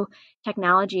new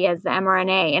technology as the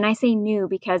mRNA. And I say new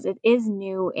because it is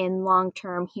new in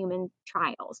long-term human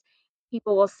trials.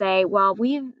 People will say, well,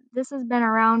 this has been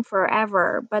around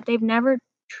forever, but they've never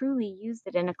truly used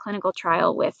it in a clinical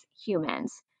trial with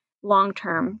humans,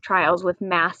 long-term trials with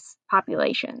mass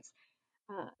populations.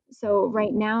 So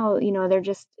right now, they're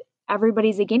just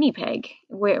everybody's a guinea pig.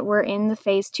 We're in the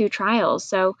phase 2 trials.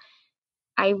 So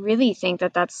I really think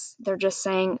they're just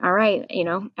saying, all right,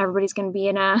 everybody's going to be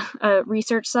in a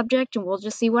research subject and we'll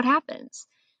just see what happens.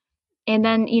 And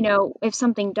then, if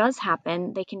something does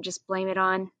happen, they can just blame it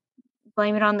on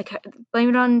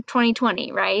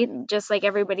 2020, right? Just like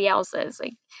everybody else is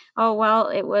like, oh,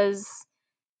 well,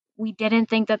 we didn't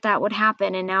think that would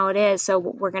happen and now it is. So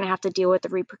we're going to have to deal with the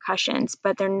repercussions,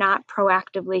 but they're not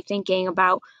proactively thinking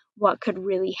about what could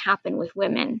really happen with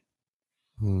women.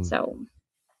 So,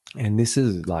 And this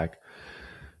is like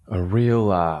a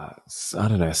real, I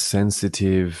don't know,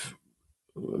 sensitive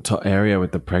area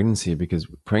with the pregnancy, because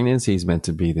pregnancy is meant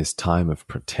to be this time of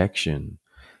protection.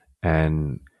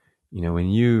 And, when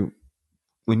you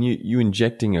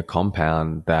injecting a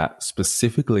compound that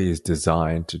specifically is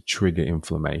designed to trigger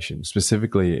inflammation,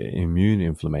 specifically immune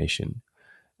inflammation,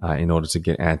 in order to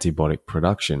get antibody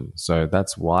production. So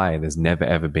that's why there's never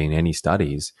ever been any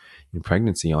studies in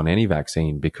pregnancy on any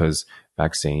vaccine, because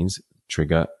vaccines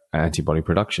trigger antibody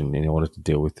production in order to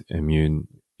deal with immune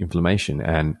inflammation.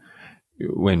 And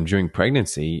when during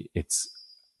pregnancy,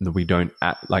 we don't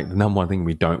like the number one thing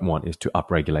we don't want is to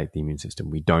upregulate the immune system.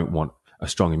 We don't want a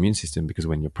strong immune system, because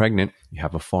when you're pregnant, you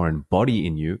have a foreign body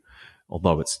in you,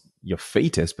 although it's your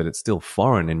fetus, but it's still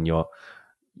foreign, and your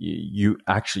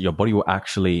body will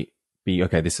actually be,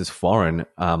 okay, this is foreign.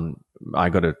 I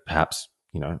got to perhaps,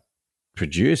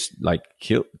 produce, like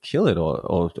kill it,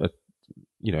 or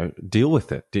deal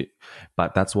with it.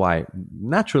 But that's why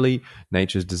naturally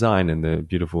nature's design and the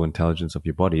beautiful intelligence of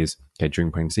your body is, okay,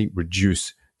 during pregnancy,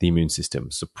 reduce the immune system,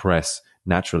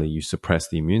 naturally you suppress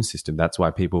the immune system. That's why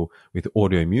people with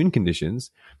autoimmune conditions,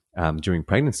 during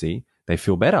pregnancy, they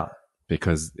feel better,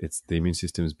 because it's the immune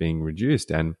system is being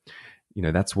reduced. And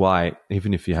that's why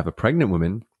even if you have a pregnant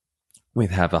woman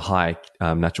have a high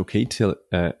natural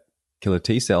killer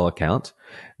T cell account,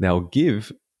 they'll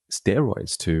give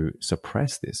steroids to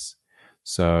suppress this.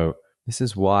 So this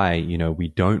is why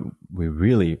we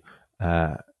really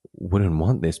wouldn't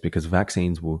want this, because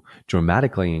vaccines will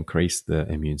dramatically increase the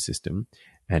immune system,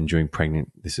 and during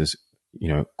pregnant, this is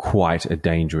quite a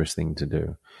dangerous thing to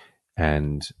do.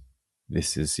 And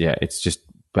this is, it's just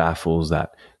baffles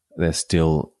that there's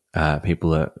still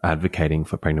people are advocating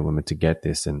for pregnant women to get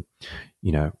this. And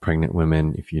pregnant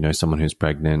women, if you know someone who's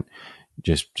pregnant,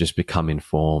 just become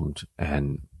informed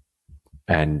and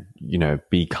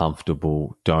be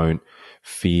comfortable. Don't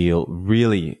feel,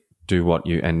 really do what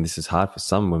you, and this is hard for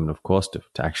some women, of course, to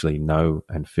actually know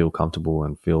and feel comfortable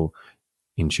and feel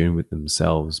in tune with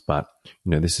themselves. But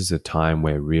this is a time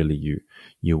where really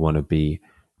you want to be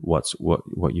what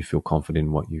you feel confident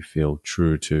in, what you feel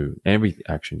true to every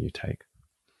action you take.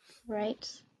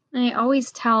 right. I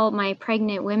always tell my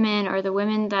pregnant women, or the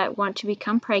women that want to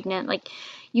become pregnant, like,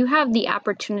 you have the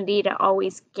opportunity to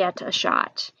always get a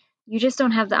shot. You just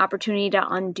don't have the opportunity to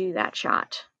undo that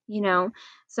shot,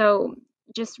 So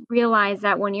just realize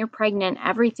that when you're pregnant,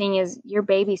 your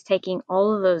baby's taking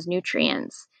all of those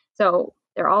nutrients. So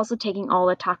they're also taking all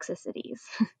the toxicities.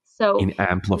 So in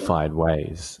amplified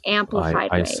ways. amplified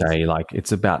I ways. say, like,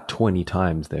 it's about 20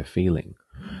 times their feeling.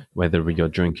 Whether you're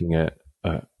drinking a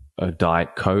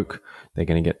Diet Coke, they're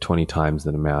going to get 20 times the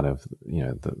amount of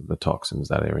the toxins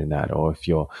that are in that. Or if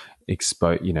you're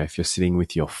exposed, if you're sitting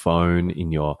with your phone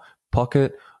in your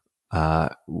pocket,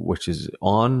 which is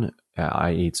on,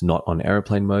 i.e., it's not on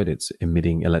airplane mode, it's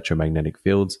emitting electromagnetic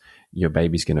fields, your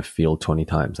baby's going to feel 20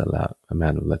 times that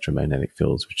amount of electromagnetic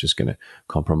fields, which is going to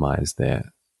compromise the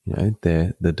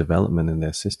development in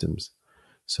their systems.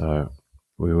 So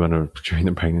we want to, during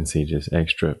the pregnancy, just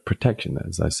extra protection,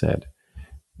 as I said.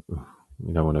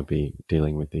 We don't want to be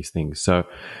dealing with these things. So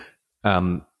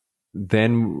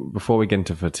then before we get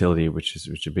into fertility, which is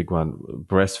a big one,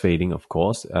 breastfeeding, of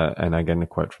course, and again, a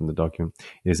quote from the document,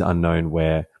 it is unknown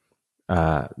where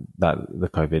that the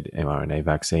COVID mRNA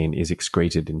vaccine is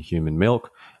excreted in human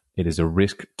milk. It is a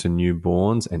risk to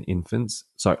newborns and infants.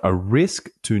 So a risk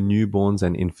to newborns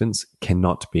and infants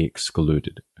cannot be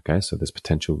excluded. Okay, so there's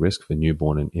potential risk for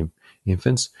newborn and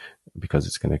infants because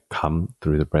it's going to come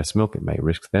through the breast milk. It may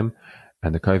risk them.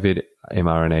 And the COVID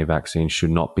mRNA vaccine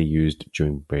should not be used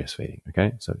during breastfeeding.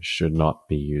 Okay, so it should not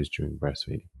be used during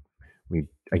breastfeeding.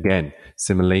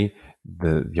 Similarly,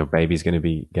 your baby's going to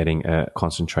be getting a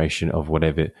concentration of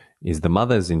whatever is the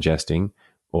mother's ingesting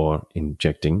or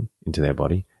injecting into their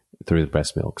body through the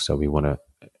breast milk. So we want to,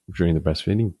 during the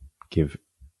breastfeeding, give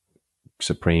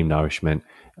supreme nourishment,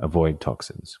 avoid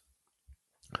toxins.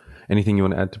 Anything you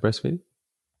want to add to breastfeeding?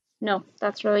 No,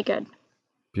 that's really good.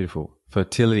 Beautiful.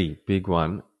 Fertility, big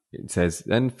one. It says,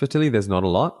 and fertility, there's not a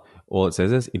lot. All it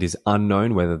says is it is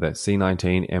unknown whether the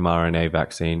C19 mRNA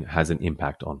vaccine has an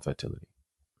impact on fertility.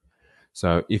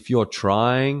 So if you're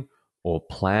trying or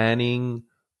planning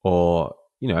or,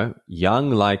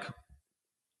 young,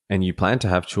 and you plan to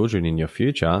have children in your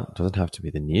future, it doesn't have to be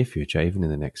the near future, even in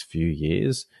the next few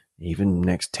years, even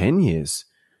next 10 years,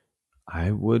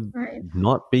 I would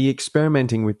not be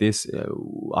experimenting with this.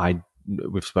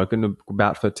 We've spoken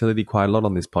about fertility quite a lot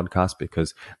on this podcast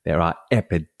because there are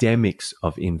epidemics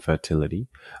of infertility.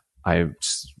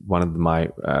 One of my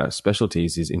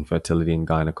specialties is infertility and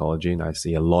gynecology, and I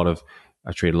treat a lot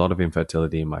of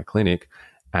infertility in my clinic,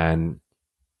 and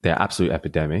they're absolute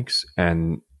epidemics.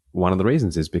 And one of the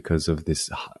reasons is because of this,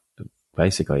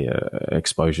 basically,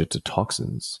 exposure to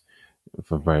toxins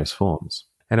for various forms.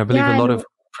 And I believe a lot of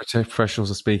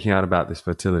professionals are speaking out about this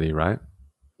fertility, right?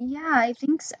 Yeah, I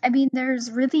think so. I mean, there's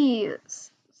really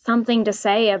something to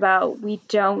say about we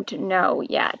don't know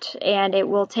yet, and it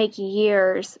will take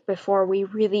years before we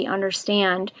really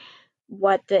understand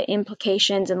what the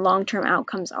implications and long-term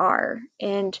outcomes are.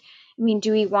 And I mean,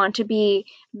 do we want to be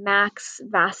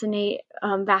vaccinating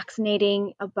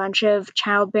a bunch of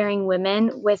childbearing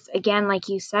women with, again, like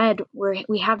you said,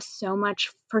 we have so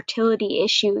much fertility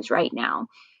issues right now.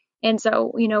 And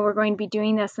so, we're going to be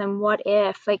doing this, and what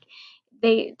if,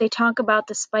 they talk about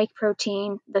the spike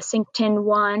protein, the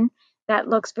Cnctin-1, that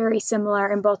looks very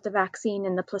similar in both the vaccine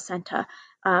and the placenta.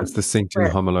 It's the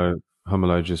Cnctin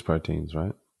homologous proteins,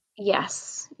 right?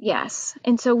 Yes.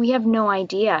 And so we have no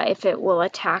idea if it will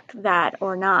attack that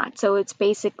or not. So it's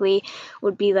basically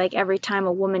would be like every time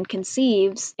a woman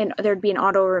conceives, and there'd be an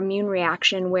autoimmune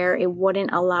reaction where it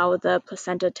wouldn't allow the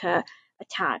placenta to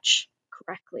attach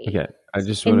correctly. Okay, I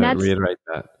just want to reiterate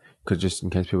that, because just in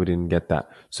case people didn't get that.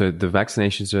 So the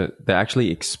vaccinations they're actually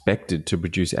expected to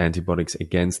produce antibodies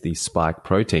against these spike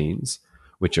proteins,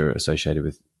 which are associated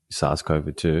with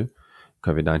SARS-CoV-2,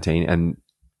 COVID-19, and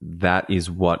that is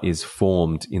what is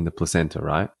formed in the placenta,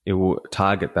 right? It will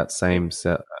target that same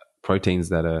proteins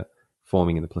that are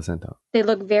forming in the placenta. They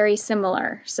look very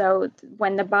similar. So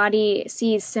when the body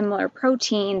sees similar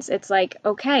proteins, it's like,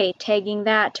 okay, tagging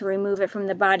that to remove it from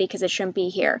the body because it shouldn't be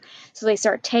here. So they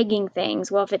start tagging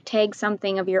things. Well, if it tags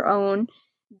something of your own,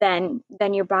 then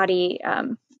your body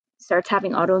starts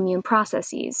having autoimmune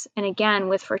processes. And again,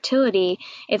 with fertility,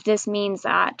 if this means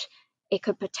that it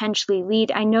could potentially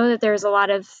lead, I know that there's a lot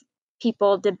of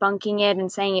people debunking it and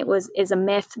saying is a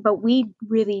myth, but we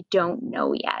really don't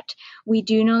know yet. We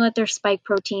do know that there's spike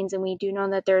proteins, and we do know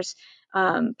that there's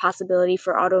possibility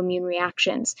for autoimmune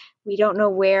reactions. We don't know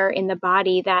where in the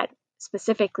body that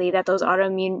specifically that those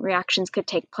autoimmune reactions could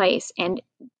take place, and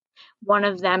one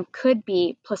of them could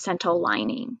be placental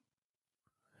lining.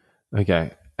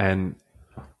 Okay, and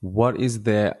what is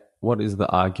the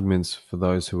arguments for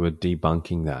those who are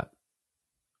debunking that?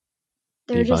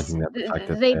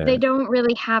 They don't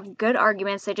really have good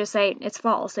arguments. They just say it's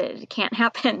false. It can't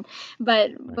happen.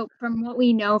 But from what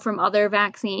we know from other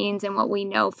vaccines and what we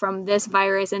know from this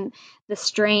virus and the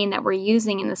strain that we're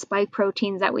using and the spike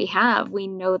proteins that we have, we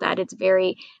know that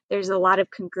there's a lot of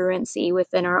congruency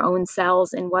within our own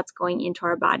cells and what's going into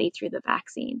our body through the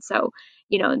vaccine. So,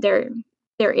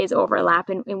 there is overlap,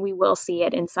 and we will see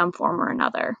it in some form or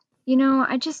another.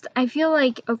 I feel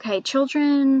like, okay,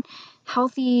 children,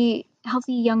 healthy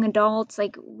young adults,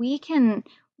 like we can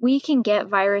get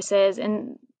viruses,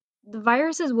 and the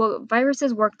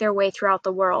viruses work their way throughout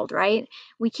the world, right?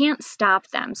 We can't stop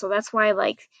them. So that's why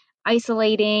like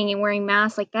isolating and wearing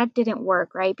masks like that didn't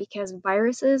work, right? Because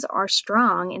viruses are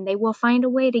strong and they will find a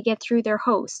way to get through their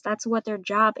hosts. That's what their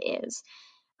job is.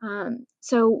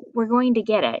 So we're going to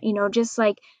get it, just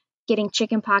like getting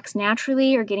chickenpox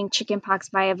naturally or getting chickenpox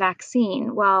by a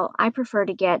vaccine. Well, I prefer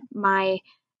to get my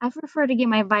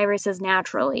viruses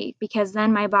naturally because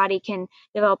then my body can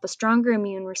develop a stronger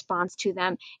immune response to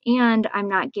them, and I'm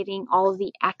not getting all of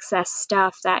the excess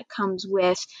stuff that comes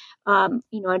with, a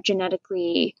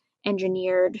genetically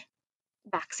engineered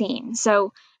vaccine.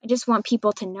 So I just want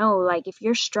people to know, like, if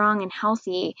you're strong and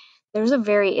healthy, it's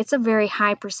a very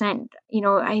high percent,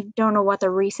 I don't know what the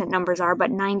recent numbers are,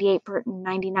 but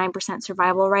 99%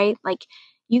 survival rate. Like,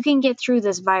 you can get through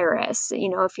this virus,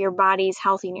 if your body's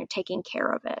healthy and you're taking care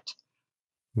of it.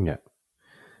 Yeah.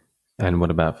 And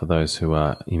what about for those who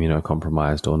are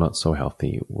immunocompromised or not so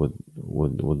healthy? Would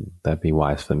that be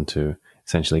wise for them to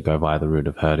essentially go via the route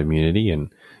of herd immunity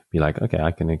and be like, okay,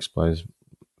 I can expose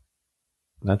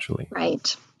naturally?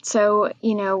 Right. So,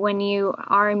 when you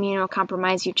are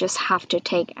immunocompromised, you just have to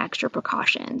take extra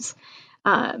precautions.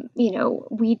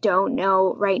 We don't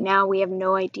know right now. We have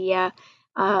no idea.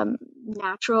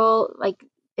 Natural, like,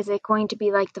 is it going to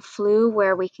be like the flu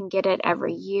where we can get it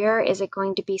every year? Is it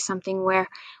going to be something where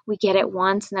we get it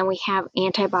once and then we have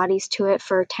antibodies to it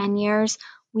for 10 years?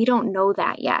 We don't know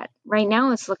that yet. Right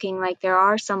now, it's looking like there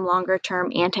are some longer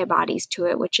term antibodies to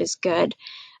it, which is good.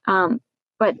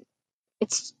 But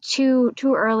it's too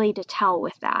early to tell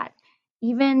with that.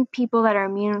 Even people that are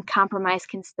immune compromised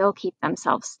can still keep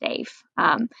themselves safe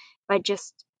by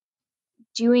just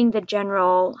doing the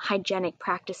general hygienic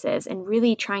practices and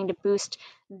really trying to boost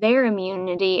their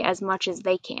immunity as much as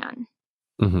they can.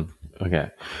 Okay.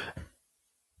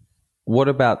 What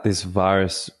about this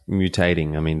virus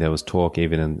mutating? I mean, there was talk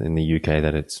even in the UK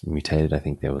that it's mutated. I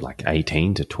think there were like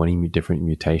 18 to 20 different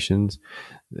mutations.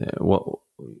 What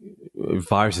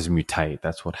viruses mutate?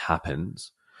 That's what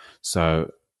happens.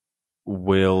 So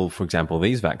for example,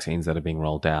 these vaccines that are being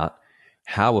rolled out,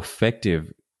 how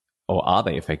effective or are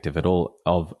they effective at all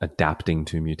of adapting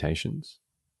to mutations?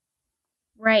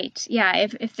 Right. Yeah.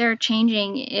 If they're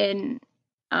changing in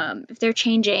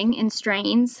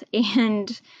strains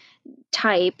and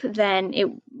type, then it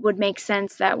would make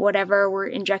sense that whatever we're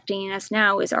injecting in us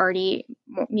now is already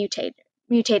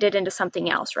mutated into something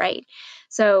else, right?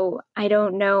 So I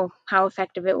don't know how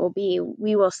effective it will be.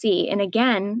 We will see. And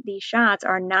again, these shots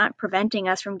are not preventing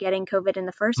us from getting COVID in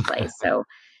the first place. So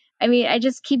I mean, I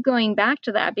just keep going back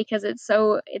to that because it's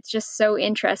just so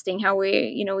interesting how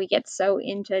we get so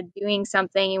into doing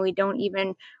something and we don't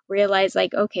even realize,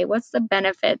 like, okay, what's the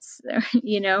benefits,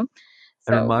 you know?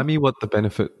 And So remind me what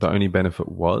the only benefit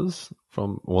was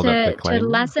from all that they're to claiming.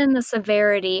 lessen the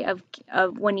severity of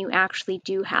when you actually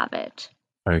do have it.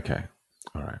 Okay.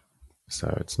 All right.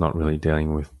 So it's not really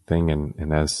dealing with thing.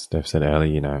 And as Steph said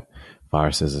earlier,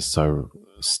 viruses are so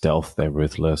stealth, they're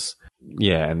ruthless.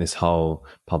 Yeah. And this whole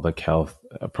public health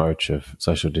approach of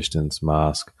social distance,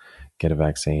 mask, get a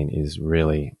vaccine is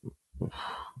really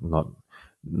not,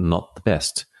 not the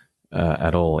best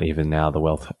at all. Even now, the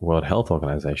World Health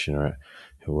Organization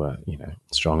who are,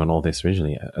 strong on all this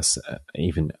originally,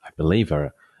 even I believe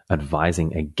are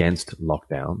advising against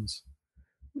lockdowns,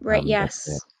 Right, that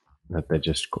yes. that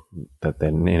they're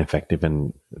ineffective,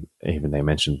 and even they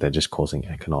mentioned they're just causing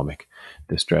economic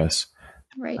distress.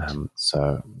 Right.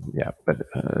 So yeah, but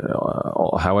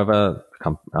however,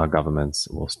 our governments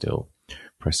will still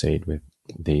proceed with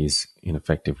these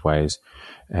ineffective ways,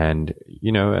 and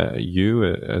you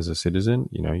as a citizen,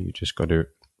 you just got to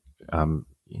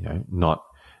not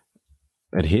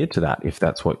adhere to that if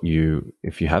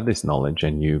you have this knowledge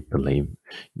and you believe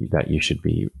that you should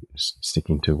be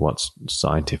sticking to what's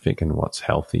scientific and what's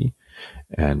healthy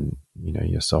and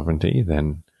your sovereignty,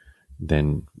 then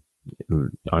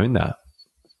own that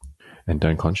and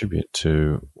don't contribute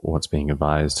to what's being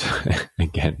advised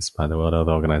against by the World Health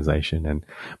Organization and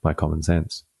by common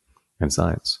sense and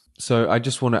science. So I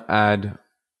just want to add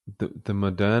the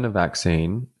Moderna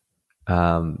vaccine.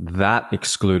 That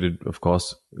excluded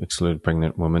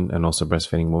pregnant women and also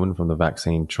breastfeeding women from the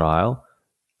vaccine trial.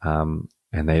 And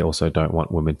they also don't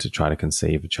want women to try to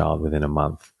conceive a child within a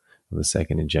month of the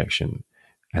second injection.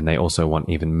 And they also want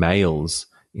even males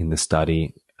in the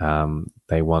study.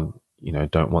 They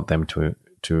don't want them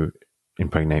to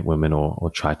impregnate women or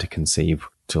try to conceive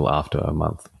till after a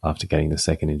month after getting the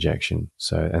second injection.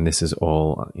 So, and this is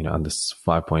all, under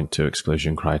 5.2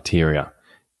 exclusion criteria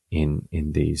in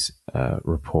these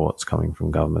reports coming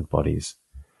from government bodies,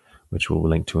 which we'll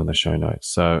link to in the show notes.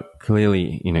 So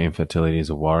clearly, infertility is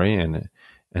a worry, and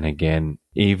And again,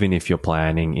 even if you're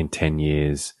planning in 10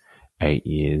 years, 8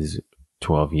 years,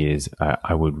 12 years,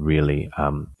 I would really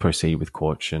proceed with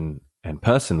caution. And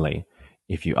personally,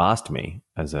 if you asked me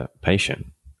as a patient,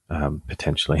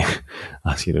 potentially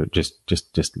ask you to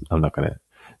just, I'm not going to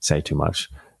say too much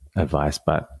advice,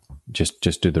 but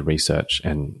just do the research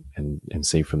and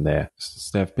see from there.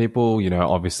 Steph, people,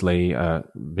 obviously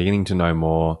beginning to know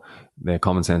more. Their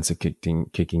common sense are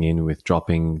kicking in with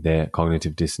dropping their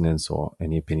cognitive dissonance or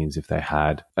any opinions if they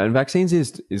had. And vaccines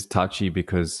is touchy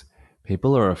because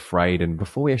people are afraid. And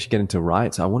before we actually get into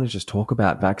rights, I want to just talk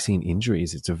about vaccine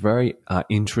injuries. It's a very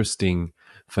interesting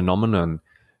phenomenon.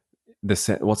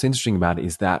 What's interesting about it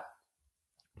is that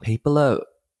people are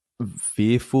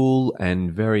fearful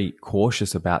and very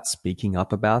cautious about speaking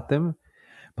up about them.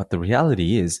 But the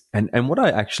reality is, and what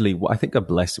I think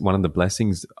one of the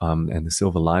blessings and the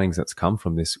silver linings that's come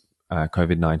from this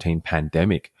COVID-19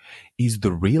 pandemic is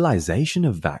the realization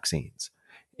of vaccines.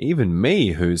 Even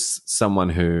me, who's someone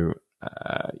who,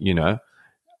 I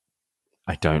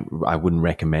wouldn't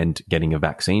recommend getting a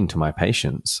vaccine to my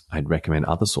patients. I'd recommend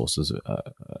other sources,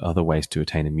 other ways to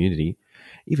attain immunity.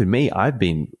 Even me,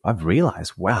 I've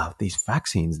realized, wow, these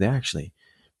vaccines, they're actually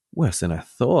worse than I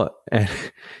thought. And,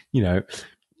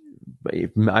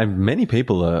 many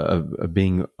people are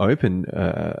being open,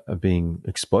 are being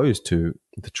exposed to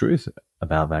the truth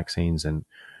about vaccines and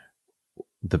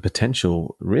the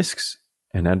potential risks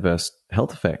and adverse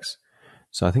health effects.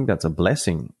 So I think that's a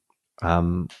blessing.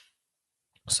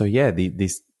 So yeah,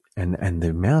 this and the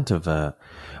amount of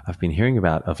I've been hearing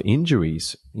about of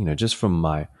injuries, just from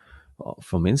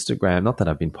Instagram. Not that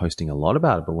I've been posting a lot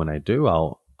about it, but when I do,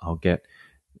 I'll get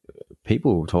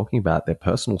people talking about their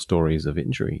personal stories of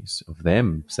injuries of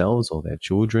themselves or their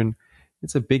children.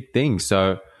 It's a big thing.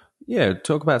 So yeah,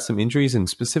 talk about some injuries, and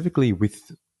specifically with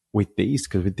these,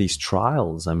 because with these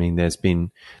trials, I mean, there's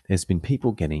been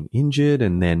people getting injured,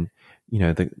 and then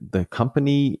the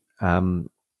company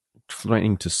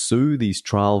threatening to sue these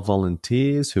trial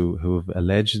volunteers who have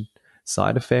alleged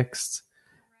side effects.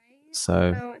 Right.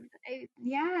 So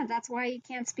Yeah, that's why you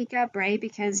can't speak up, right?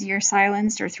 Because you're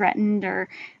silenced or threatened or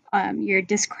you're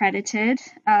discredited.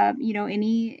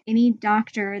 Any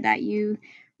doctor that you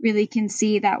really can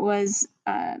see that was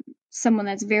someone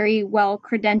that's very well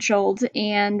credentialed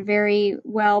and very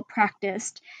well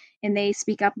practiced, and they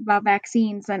speak up about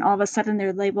vaccines, then all of a sudden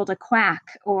they're labeled a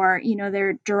quack, or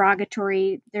they're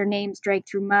derogatory, their name's dragged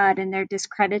through mud, and they're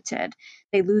discredited.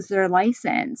 They lose their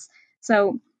license.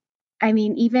 So I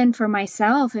mean, even for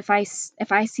myself, if I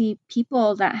see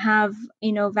people that have,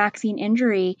 vaccine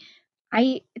injury,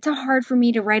 it's hard for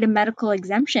me to write a medical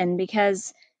exemption,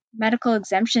 because medical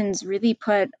exemptions really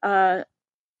put a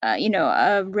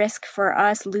risk for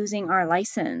us losing our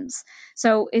license.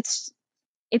 So it's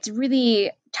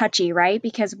really touchy, right?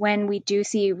 Because when we do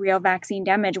see real vaccine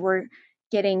damage, we're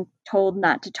getting told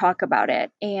not to talk about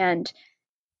it. And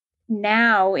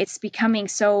now it's becoming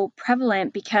so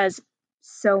prevalent because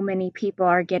so many people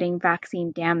are getting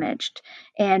vaccine damaged,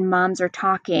 and moms are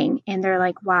talking and they're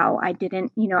like, wow, I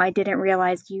didn't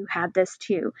realize you had this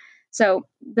too. So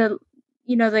the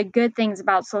good things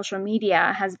about social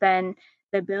media has been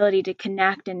the ability to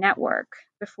connect and network.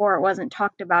 Before it wasn't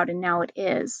talked about, and now it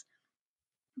is.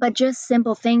 But just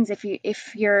simple things,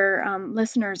 if your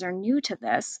listeners are new to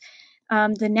this,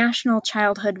 the National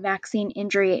Childhood Vaccine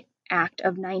Injury Act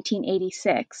of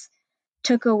 1986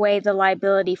 took away the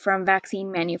liability from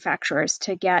vaccine manufacturers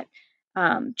to get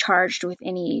charged with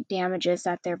any damages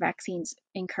that their vaccines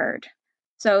incurred.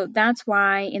 So that's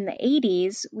why in the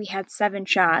 80s we had 7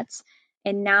 shots,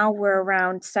 and now we're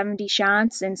around 70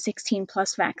 shots and 16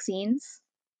 plus vaccines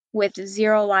with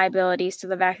zero liabilities to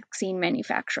the vaccine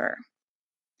manufacturer.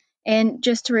 And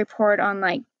just to report on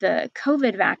like the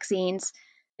COVID vaccines,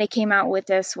 they came out with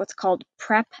this what's called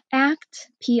PrEP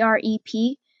Act,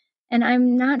 PrEP, and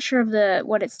I'm not sure of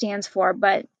what it stands for,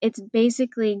 but it's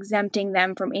basically exempting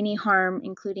them from any harm,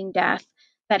 including death,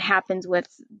 that happens with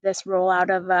this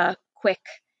rollout of a quick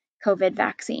COVID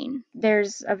vaccine.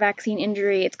 There's a vaccine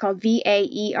injury, it's called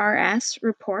VAERS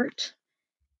report.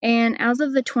 And as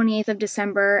of the 28th of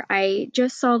December, I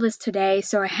just saw this today,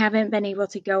 so I haven't been able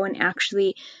to go and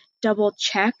actually double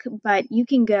check, but you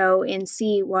can go and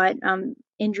see what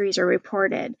injuries are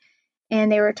reported. And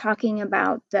they were talking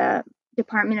about the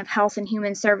Department of Health and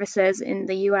Human Services in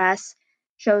the US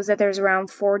shows that there's around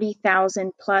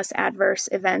 40,000 plus adverse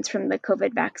events from the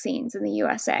COVID vaccines in the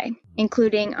USA,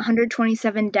 including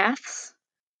 127 deaths,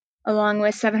 along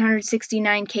with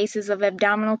 769 cases of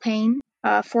abdominal pain,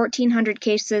 1,400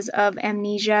 cases of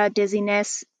amnesia,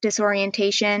 dizziness,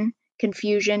 disorientation,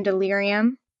 confusion,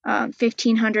 delirium,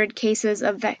 1,500 cases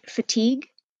of fatigue,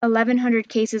 1,100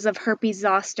 cases of herpes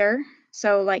zoster,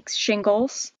 so like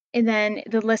shingles, and then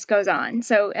the list goes on.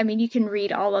 So, I mean, you can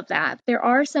read all of that. There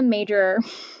are some major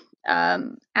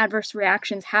adverse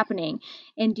reactions happening.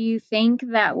 And do you think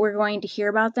that we're going to hear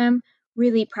about them?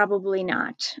 Really, probably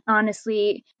not.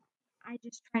 Honestly, I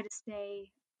just try to stay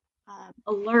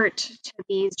alert to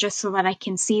these just so that I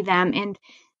can see them. And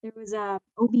there was a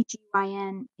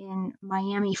OBGYN in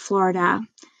Miami, Florida,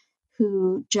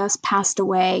 who just passed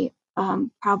away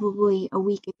probably a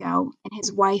week ago, and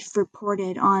his wife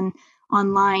reported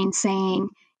online saying,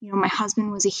 my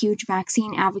husband was a huge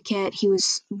vaccine advocate. He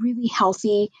was really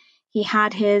healthy. He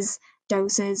had his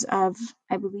doses of,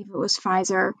 I believe it was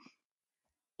Pfizer,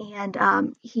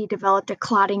 and he developed a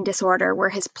clotting disorder where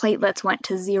his platelets went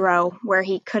to zero, where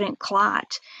he couldn't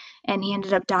clot, and he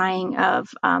ended up dying of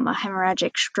a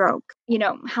hemorrhagic stroke.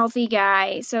 Healthy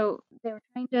guy. So they were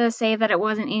trying to say that it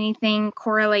wasn't anything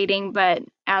correlating, but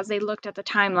as they looked at the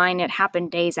timeline, it happened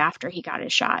days after he got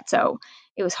his shot. So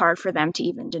it was hard for them to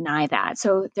even deny that.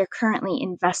 So they're currently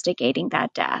investigating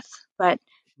that death, but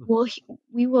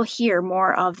we will hear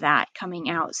more of that coming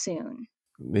out soon.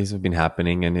 These have been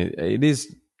happening, and it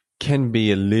is can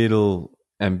be a little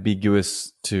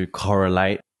ambiguous to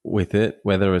correlate with it,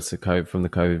 whether it's from the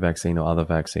COVID vaccine or other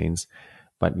vaccines.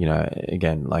 But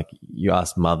again, like you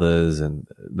ask mothers, and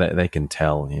they can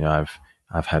tell.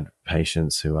 I've had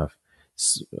patients who have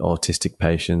autistic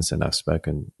patients, and I've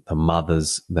spoken to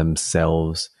mothers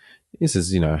themselves. This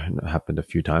has happened a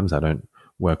few times. I don't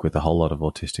work with a whole lot of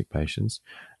autistic patients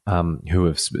who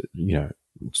have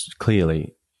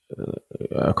clearly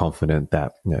are confident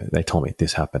that they told me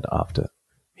this happened after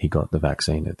he got the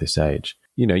vaccine at this age.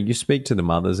 You speak to the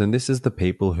mothers, and this is the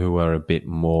people who are a bit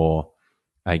more,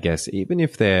 I guess, even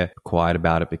if they're quiet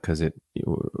about it because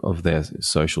of their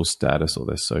social status or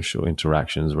their social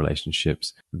interactions,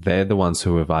 relationships, they're the ones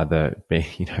who have either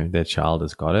been, their child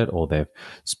has got it, or they've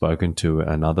spoken to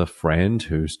another friend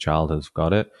whose child has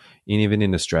got it. And even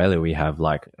in Australia, we have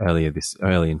like early in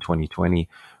 2020,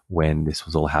 when this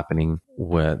was all happening,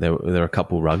 where there were a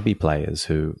couple rugby players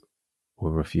who were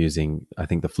refusing, I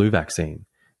think, the flu vaccine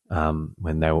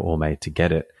when they were all made to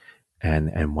get it,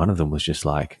 and one of them was just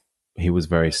like, he was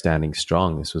very standing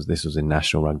strong. This was in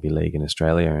National Rugby League in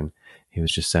Australia, and he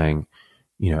was just saying,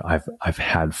 I've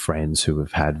had friends who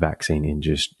have had vaccine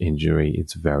injury.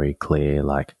 It's very clear,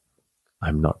 like,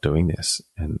 I'm not doing this,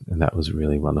 and that was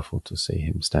really wonderful to see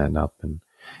him stand up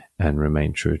and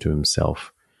remain true to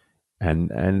himself.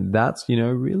 And that's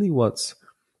really what's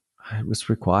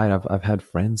required. I've had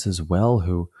friends as well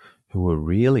who were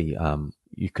really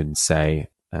you can say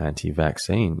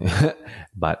anti-vaccine,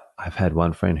 but I've had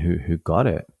one friend who got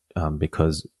it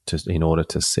because got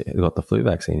the flu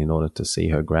vaccine in order to see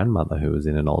her grandmother who was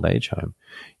in an old age home.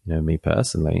 Me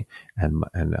personally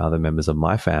and other members of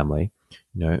my family,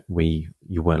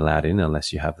 you weren't allowed in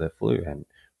unless you have the flu, and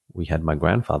we had my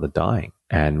grandfather dying,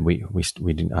 and we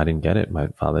didn't. I didn't get it. My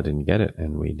father didn't get it,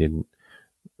 and we didn't,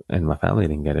 and my family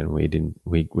didn't get it. And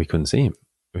we couldn't see him.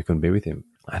 We couldn't be with him.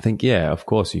 I think, yeah, of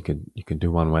course you can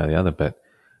do one way or the other, but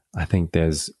I think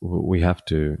we have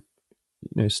to,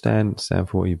 stand for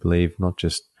what you believe, not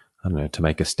just, I don't know, to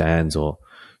make a stand or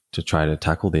to try to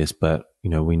tackle this, but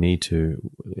we need to.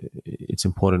 It's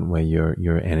important where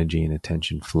your energy and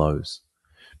attention flows,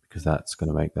 because that's going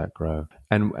to make that grow.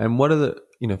 And what are the,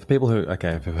 for people who,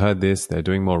 okay, if they've heard this, they're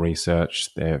doing more research,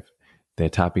 they're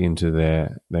tapping into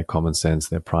their common sense,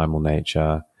 their primal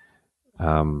nature,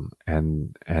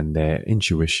 and their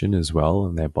intuition as well,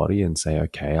 and their body, and say,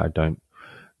 okay, I don't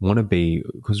want to be,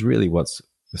 because really what's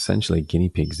essentially guinea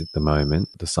pigs at the moment,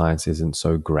 the science isn't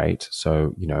so great.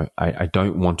 So, I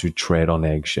don't want to tread on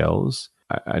eggshells.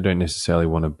 I don't necessarily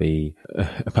want to be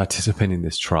a participant in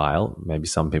this trial. Maybe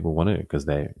some people want to because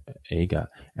they're eager.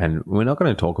 And we're not going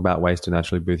to talk about ways to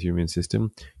naturally boost your immune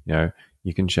system.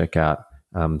 You can check out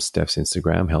Steph's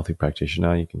Instagram, Healthy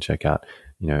Practitioner. You can check out,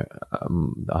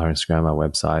 our Instagram, our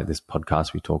website, this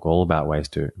podcast. We talk all about ways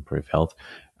to improve health.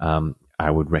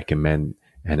 I would recommend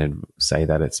and say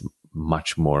that it's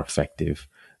much more effective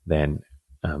than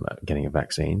getting a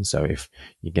vaccine. So if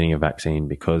you're getting a vaccine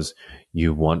because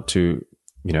you want to,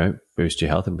 boost your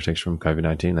health and protect you from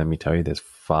COVID-19, let me tell you, there's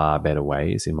far better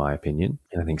ways, in my opinion.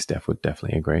 And I think Steph would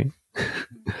definitely agree.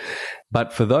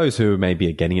 But for those who maybe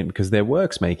are getting it because their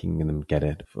work's making them get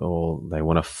it, or they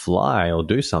want to fly or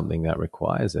do something that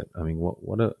requires it. I mean,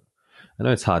 I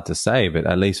know it's hard to say, but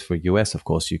at least for US, of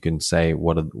course, you can say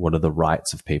what are the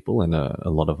rights of people, and a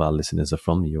lot of our listeners are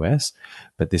from the US,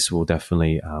 but this will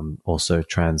definitely also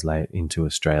translate into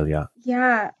Australia.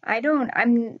 Yeah,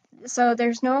 so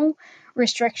there's no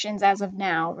restrictions as of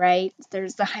now, right?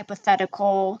 There's the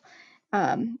hypothetical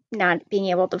not being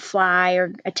able to fly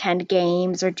or attend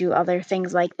games or do other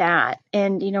things like that.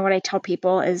 And what I tell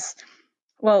people is,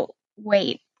 well,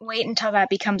 wait until that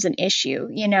becomes an issue.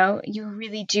 You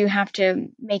really do have to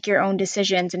make your own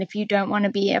decisions. And if you don't want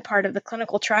to be a part of the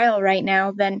clinical trial right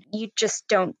now, then you just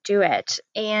don't do it.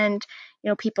 And,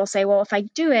 people say, well, if I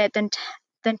do it, then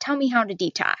tell me how to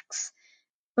detox.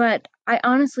 But I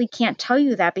honestly can't tell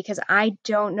you that because I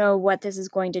don't know what this is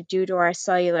going to do to our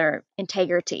cellular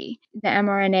integrity. The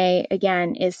mRNA,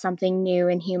 again, is something new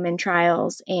in human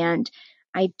trials, and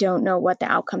I don't know what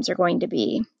the outcomes are going to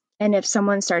be. And if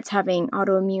someone starts having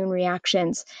autoimmune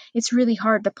reactions, it's really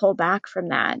hard to pull back from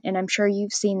that. And I'm sure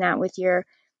you've seen that with your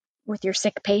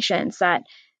sick patients, that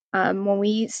when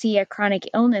we see a chronic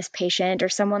illness patient or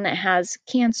someone that has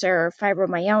cancer or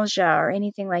fibromyalgia or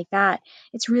anything like that,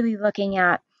 it's really looking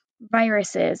at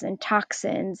viruses and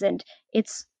toxins, and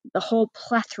it's the whole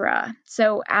plethora.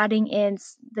 So adding in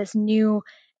this new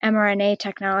mRNA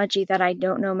technology that I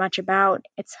don't know much about,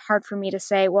 it's hard for me to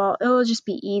say, well, it'll just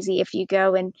be easy if you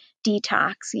go and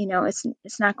detox.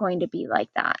 It's not going to be like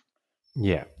that.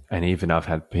 Yeah. And even I've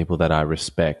had people that I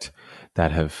respect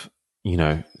that have,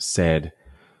 said,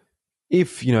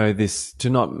 if, this,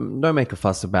 don't make a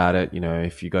fuss about it.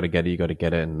 If you got to get it, you got to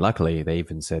get it. And luckily they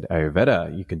even said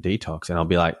Ayurveda, you can detox. And I'll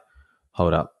be like,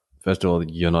 hold up. First of all,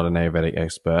 you're not an Ayurvedic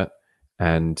expert.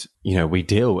 And, we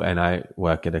deal, and I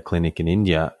work at a clinic in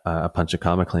India, a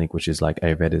Panchakarma clinic, which is like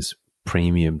Ayurveda's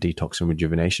premium detox and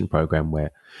rejuvenation program,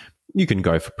 where you can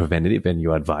go for preventative, and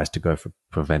you're advised to go for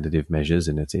preventative measures.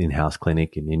 And it's an in-house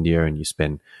clinic in India, and you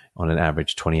spend on an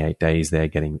average 28 days there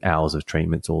getting hours of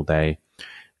treatments all day.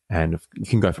 And you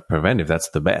can go for preventive. That's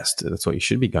the best. That's what you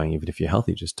should be going, even if you're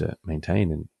healthy, just to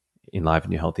maintain and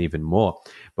enliven your health even more.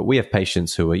 But we have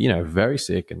patients who are, very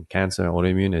sick, and cancer,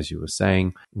 autoimmune, as you were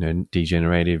saying,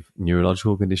 degenerative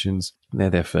neurological conditions.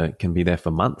 Can be there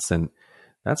for months. And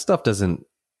that stuff doesn't,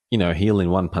 heal in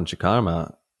one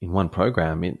panchakarma, in one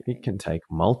program. It can take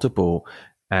multiple.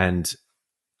 And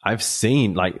I've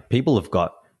seen, like, people have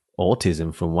got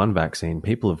autism from one vaccine.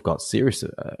 People have got serious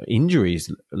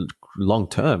injuries long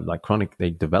term, like chronic.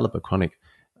 They develop a chronic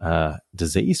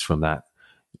disease from that.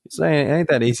 So it ain't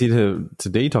that easy to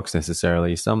detox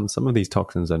necessarily. Some of these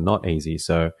toxins are not easy.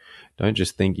 So don't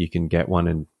just think you can get one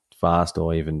and fast,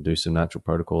 or even do some natural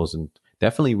protocols. And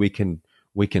definitely we can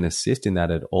assist in that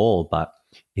at all, but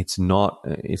it's not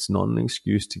an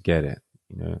excuse to get it.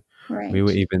 Right.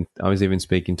 I was even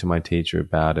speaking to my teacher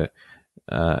about it.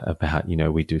 About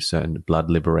we do certain blood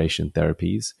liberation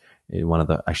therapies. One of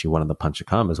the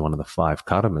panchakarmas, one of the 5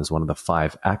 karmas, one of the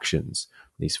 5 actions,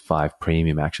 these 5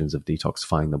 premium actions of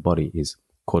detoxifying the body is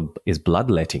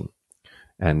bloodletting,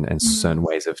 and certain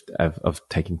ways of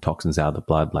taking toxins out of the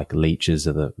blood, like leeches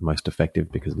are the most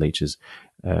effective, because leeches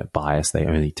bias, they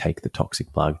only take the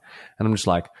toxic blood. And I'm just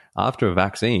like, after a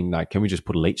vaccine, like, can we just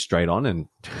put a leech straight on and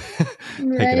take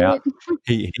it out?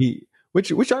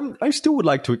 Which I still would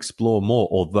like to explore more,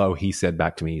 although he said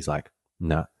back to me, he's like,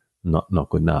 no, not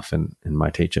good enough. And my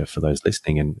teacher, for those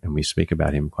listening, and we speak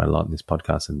about him quite a lot in this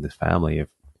podcast, and this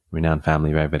renowned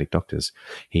family of Ayurvedic doctors,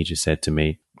 he just said to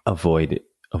me, avoid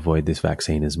this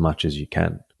vaccine as much as you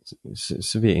can.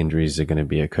 Severe injuries are going to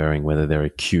be occurring, whether they're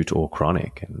acute or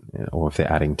chronic, or if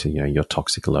they're adding to, your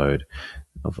toxic load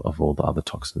of all the other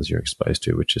toxins you're exposed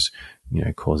to, which is,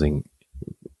 causing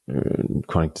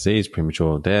chronic disease,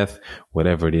 premature death,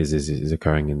 whatever it is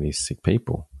occurring in these sick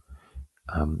people.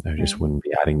 I just wouldn't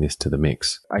be adding this to the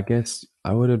mix. I guess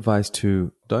I would advise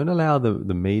to don't allow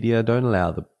the media, don't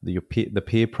allow the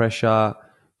peer pressure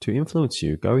to influence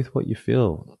you. Go with what you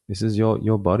feel. This is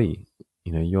your body,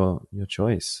 your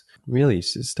choice. Really,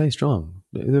 stay strong.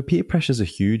 The peer pressure is a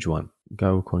huge one.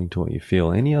 Go according to what you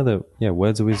feel. Any other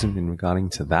words of wisdom in regarding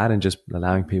to that, and just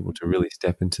allowing people to really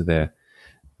step into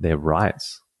their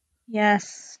rights? Yes,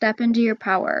 step into your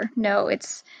power. No,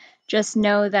 it's just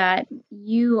know that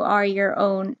you are your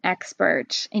own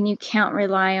expert, and you can't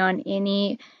rely on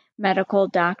any medical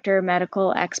doctor,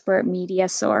 medical expert, media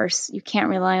source. You can't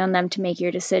rely on them to make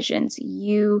your decisions.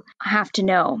 You have to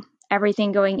know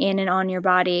everything going in and on your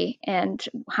body and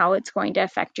how it's going to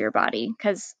affect your body,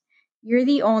 because you're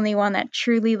the only one that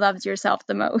truly loves yourself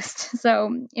the most.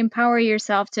 So empower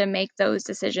yourself to make those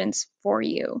decisions for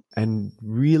you. And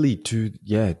really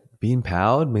be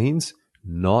empowered means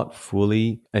not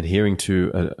fully adhering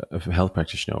to a health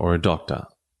practitioner or a doctor,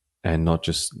 and not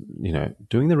just,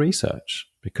 doing the research,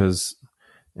 because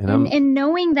And And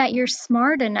knowing that you're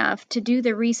smart enough to do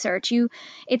the research,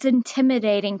 it's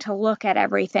intimidating to look at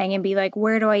everything and be like,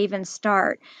 where do I even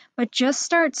start? But just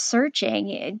start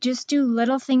searching. Just do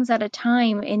little things at a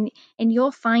time and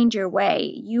you'll find your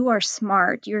way. You are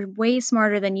smart. You're way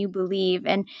smarter than you believe.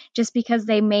 And just because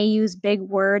they may use big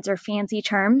words or fancy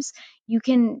terms, you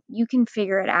can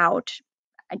figure it out.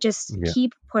 Just yeah,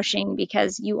 keep pushing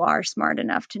because you are smart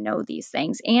enough to know these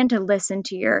things and to listen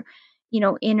to your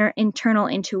internal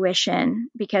intuition,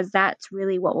 because that's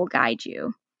really what will guide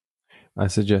you. I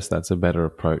suggest that's a better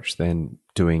approach than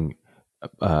doing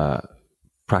uh,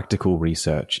 practical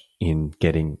research in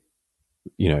getting,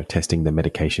 testing the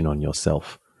medication on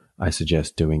yourself. I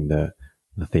suggest doing the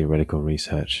theoretical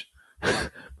research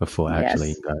before actually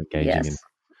Yes. engaging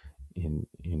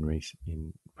Yes.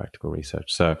 in practical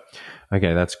research. So,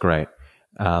 okay, that's great.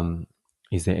 Um,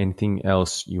 is there anything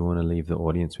else you want to leave the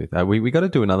audience with? We got to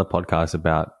do another podcast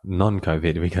about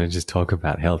non-COVID. We got to just talk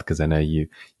about health, because I know you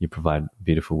provide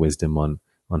beautiful wisdom on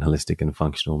holistic and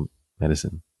functional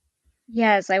medicine.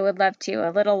 Yes, I would love to.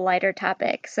 A little lighter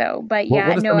topic. So, but What yeah,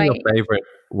 what are no, some of your favorite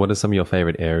What are some of your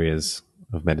favorite areas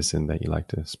of medicine that you like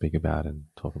to speak about and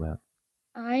talk about?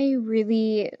 I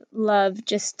really love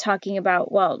just talking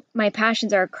about, well, my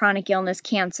passions are chronic illness,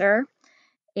 cancer,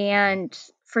 and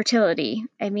fertility.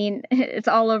 I mean, it's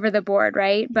all over the board,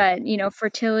 right? But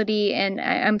fertility, and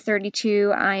I'm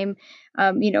 32. I'm,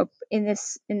 in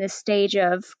this stage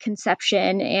of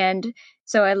conception, and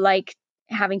so I like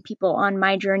having people on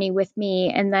my journey with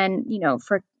me. And then,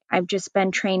 for I've just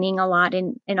been training a lot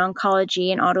in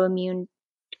oncology and autoimmune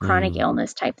chronic Mm,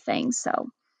 illness type things. So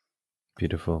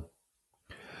beautiful.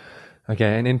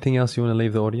 Okay, and anything else you want to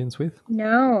leave the audience with?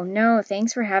 no, no,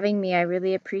 thanks for having me. I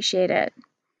really appreciate it.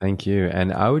 Thank you.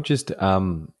 And I would just I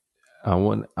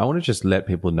want to just let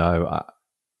people know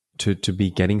to be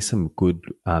getting some good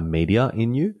media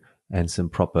in you and some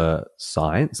proper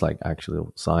science, like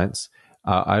actual science.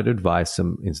 I'd advise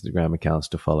some Instagram accounts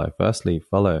to follow. Firstly,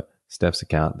 follow Steph's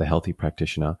account, the Healthy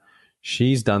Practitioner.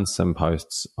 She's done some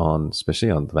posts on, especially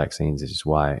on the vaccines, which is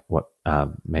why what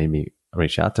made me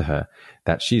reach out to her.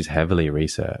 That she's heavily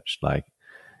researched, like,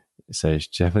 so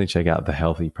definitely check out the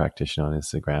Healthy Practitioner on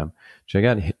Instagram. Check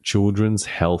out Children's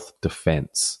Health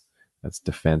Defense. That's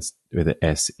defense with an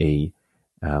SE.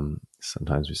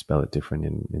 Sometimes we spell it different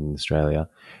in Australia.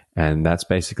 And that's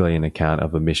basically an account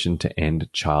of a mission to end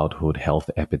childhood health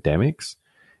epidemics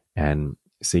and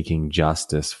seeking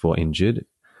justice for injured,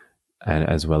 and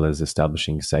as well as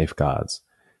establishing safeguards.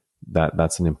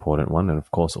 That's an important one. And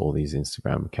of course, all these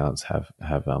Instagram accounts have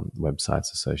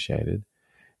websites associated.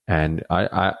 And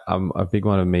I'm a big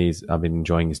one of me is I've been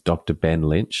enjoying is Dr. Ben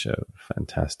Lynch,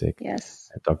 fantastic Yes.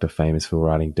 Dr. Famous for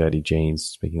writing Dirty Genes,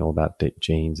 speaking all about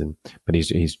genes, and but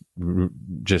he's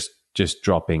just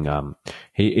dropping.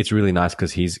 It's really nice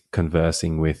because he's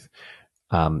conversing with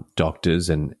doctors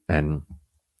and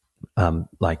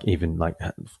like even like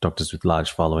doctors with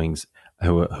large followings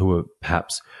who are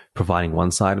perhaps providing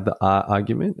one side of the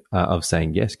argument of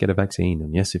saying yes, get a vaccine,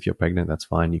 and yes, if you're pregnant, that's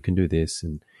fine, you can do this,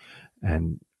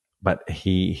 and but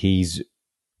he's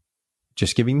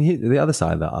just giving the other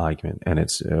side of the argument, and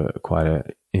it's quite a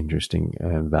interesting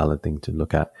and valid thing to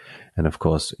look at. And of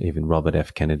course, even Robert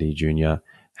F. Kennedy Jr.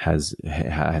 has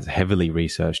heavily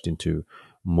researched into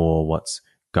more what's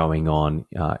going on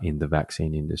in the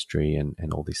vaccine industry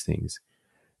and all these things.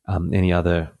 Any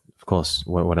other, of course,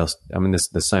 what else? I mean,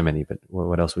 there's so many, but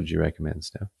what else would you recommend,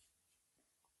 Steph?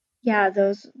 Yeah,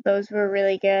 those were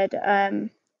really good.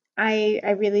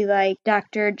 I really like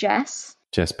Dr. Jess.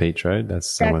 Jess Petro, that's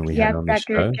someone we had Yep, on the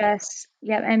Dr. show. Jess,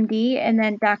 yep, MD, and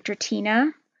then Dr.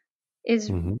 Tina is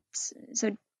Mm-hmm.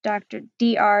 so Dr.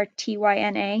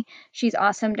 Drtyna. She's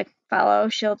awesome to follow.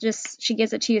 She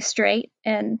gives it to you straight,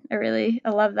 and I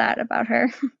love that about her.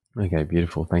 Okay,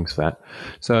 beautiful. Thanks for that.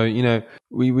 So,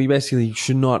 we basically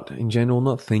should not, in general,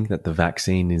 not think that the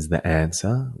vaccine is the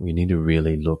answer. We need to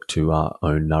really look to our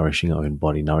own nourishing our own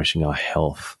body, nourishing our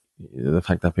health. The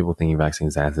fact that people thinking vaccine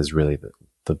is the answer is really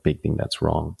the big thing that's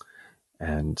wrong.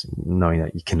 And knowing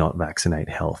that you cannot vaccinate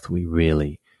health, we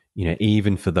really,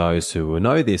 even for those who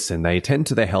know this and they attend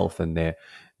to their health and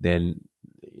then,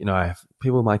 I have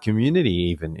people in my community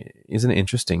even, isn't it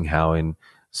interesting how in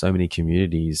so many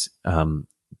communities,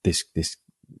 this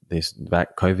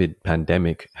COVID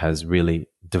pandemic has really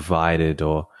divided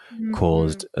or Hmm.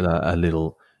 caused a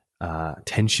little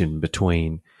tension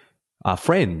between our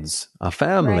friends, our Right.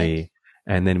 family,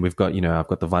 and then we've got I've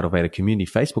got the Vital Veda community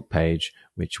Facebook page,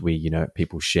 which we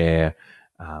people share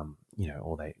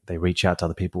or they reach out to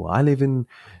other people. I live in,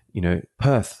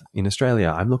 Perth in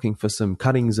Australia. I'm looking for some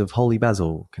cuttings of holy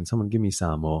basil. Can someone give me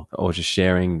some? Or just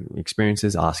sharing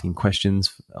experiences, asking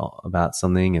questions about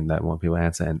something, and that want people to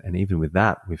answer. And even with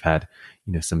that, we've had,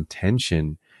 some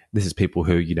tension. This is people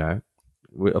who,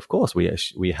 of course,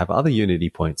 we have other unity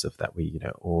points of that we,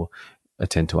 or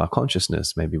attend to our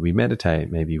consciousness. Maybe we meditate.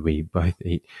 Maybe we both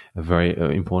eat a very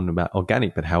important about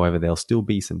organic, but however, there'll still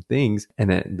be some things.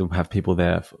 And then they'll have people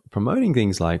there promoting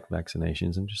things like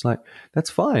vaccinations. I'm just like,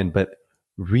 that's fine. But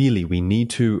really, we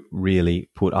need to really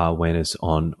put our awareness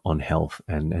on health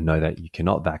and know that you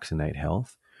cannot vaccinate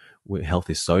health. Health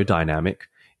is so dynamic.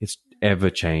 It's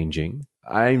ever changing.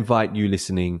 I invite you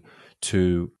listening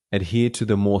to adhere to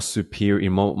the more superior,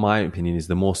 in my opinion, is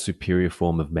the more superior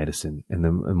form of medicine and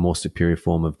the more superior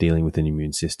form of dealing with an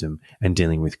immune system and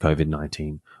dealing with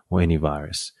COVID-19 or any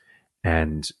virus.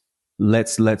 And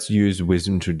let's use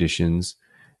wisdom traditions.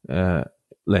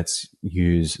 Let's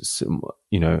use some,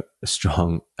 a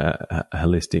strong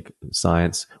holistic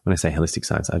science. When I say holistic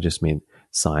science, I just mean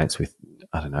science with,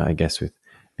 I guess with a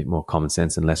bit more common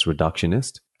sense and less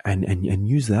reductionist, and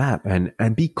use that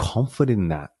and be confident in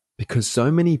that. Because so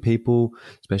many people,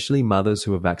 especially mothers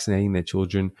who are vaccinating their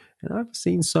children, and I've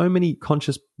seen so many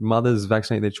conscious mothers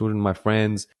vaccinate their children, my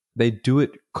friends, they do it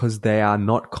because they are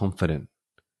not confident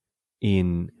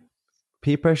in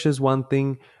peer pressure is one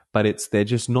thing, but they're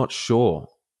just not sure.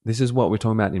 This is what we're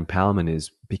talking about. Empowerment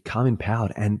is become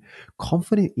empowered and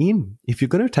confident in. If you're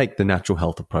going to take the natural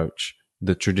health approach,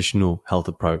 the traditional health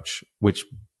approach, which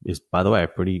is, by the way,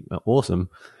 pretty awesome,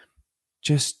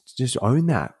 just own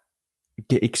that.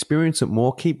 Experience it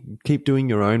more. Keep doing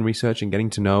your own research and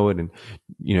getting to know it, and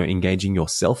engaging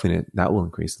yourself in it. That will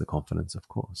increase the confidence, of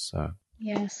course. So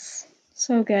yes,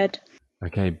 so good.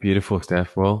 Okay, beautiful,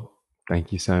 Steph. Well,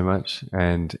 thank you so much.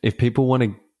 And if people want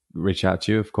to reach out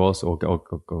to you, of course, or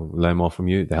learn more from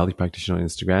you, the Healthy Practitioner on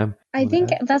Instagram. I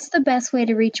think that's the best way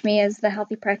to reach me, is the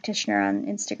Healthy Practitioner on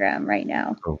Instagram right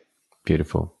now. Cool.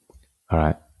 Beautiful. All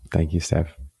right. Thank you,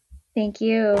 Steph. Thank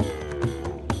you.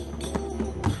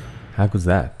 How good's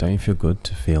that? Don't you feel good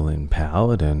to feel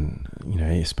empowered? And,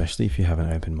 especially if you have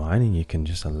an open mind and you can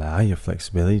just allow your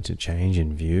flexibility to change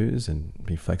in views and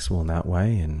be flexible in that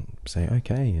way and say,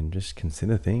 okay, and just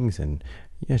consider things and,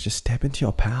 just step into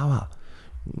your power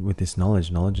with this knowledge.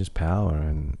 Knowledge is power,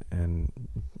 and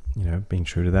being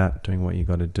true to that, doing what you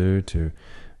got to do to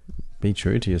be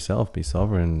true to yourself, be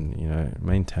sovereign,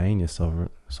 maintain your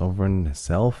sovereign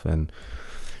self, and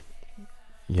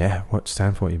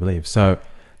stand for what you believe. So,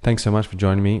 thanks so much for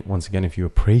joining me. Once again, if you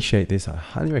appreciate this, I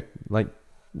highly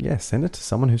send it to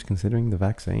someone who's considering the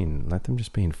vaccine. Let them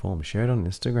just be informed. Share it on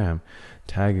Instagram.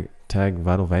 Tag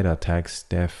Vital Veda. Tag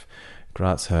Steph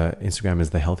Grutz. Her Instagram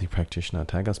is The Healthy Practitioner.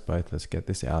 Tag us both. Let's get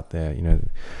this out there.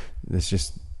 There's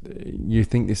just, you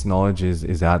think this knowledge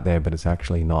is out there, but it's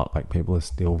actually not. Like, people are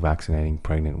still vaccinating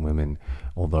pregnant women,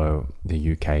 although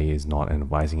the UK is not and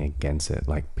advising against it.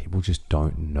 Like, people just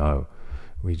don't know.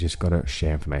 We just got to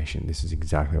share information. This is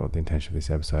exactly what the intention of this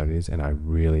episode is. And I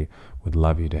really would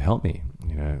love you to help me,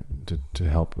 to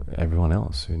help everyone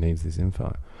else who needs this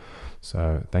info.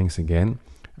 So thanks again.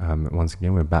 Once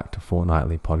again, we're back to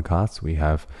fortnightly podcasts. We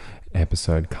have an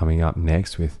episode coming up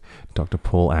next with Dr.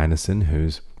 Paul Anderson,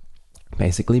 who's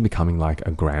basically becoming like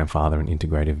a grandfather in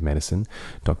integrative medicine.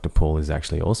 Dr. Paul is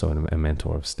actually also a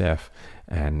mentor of Steph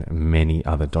and many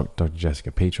other. Dr.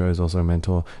 Jessica Petro is also a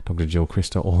mentor. Dr. Jill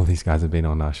Christo, all these guys have been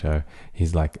on our show.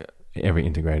 He's like every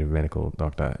integrative medical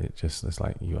doctor. It's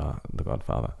like, you are the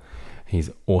godfather. He's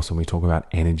awesome. We talk about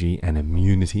energy and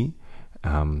immunity,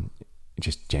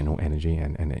 just general energy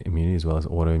and immunity, as well as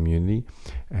autoimmunity.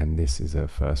 And this is a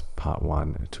first part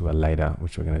one to a later,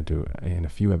 which we're going to do in a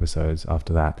few episodes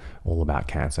after that, all about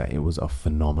cancer. It was a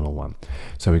phenomenal one.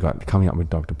 So we got coming up with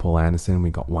Dr. Paul Anderson.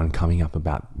 We got one coming up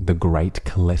about the great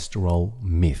cholesterol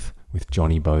myth with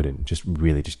Johnny Bowden, just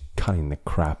cutting the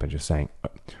crap and just saying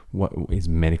what is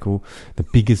medical. The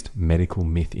biggest medical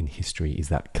myth in history is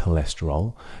that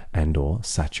cholesterol and or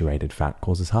saturated fat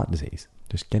causes heart disease.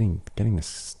 Just getting the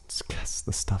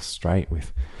stuff straight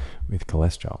with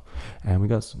cholesterol. And we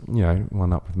got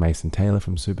one up with Mason Taylor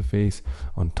from Superfeast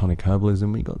on tonic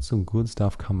herbalism. We got some good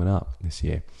stuff coming up this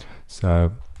year.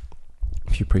 So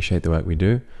if you appreciate the work we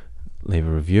do, leave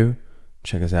a review.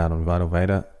 Check us out on Vital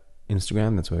Veda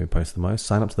Instagram. That's where we post the most.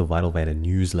 Sign up to the Vital Veda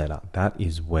newsletter. That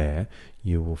is where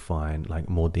you will find like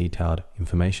more detailed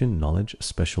information, knowledge,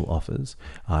 special offers,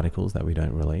 articles that we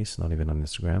don't release, not even on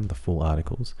Instagram, the full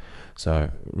articles. So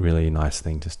really nice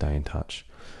thing to stay in touch.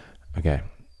 Okay,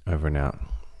 over and out.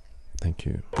 Thank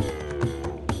you.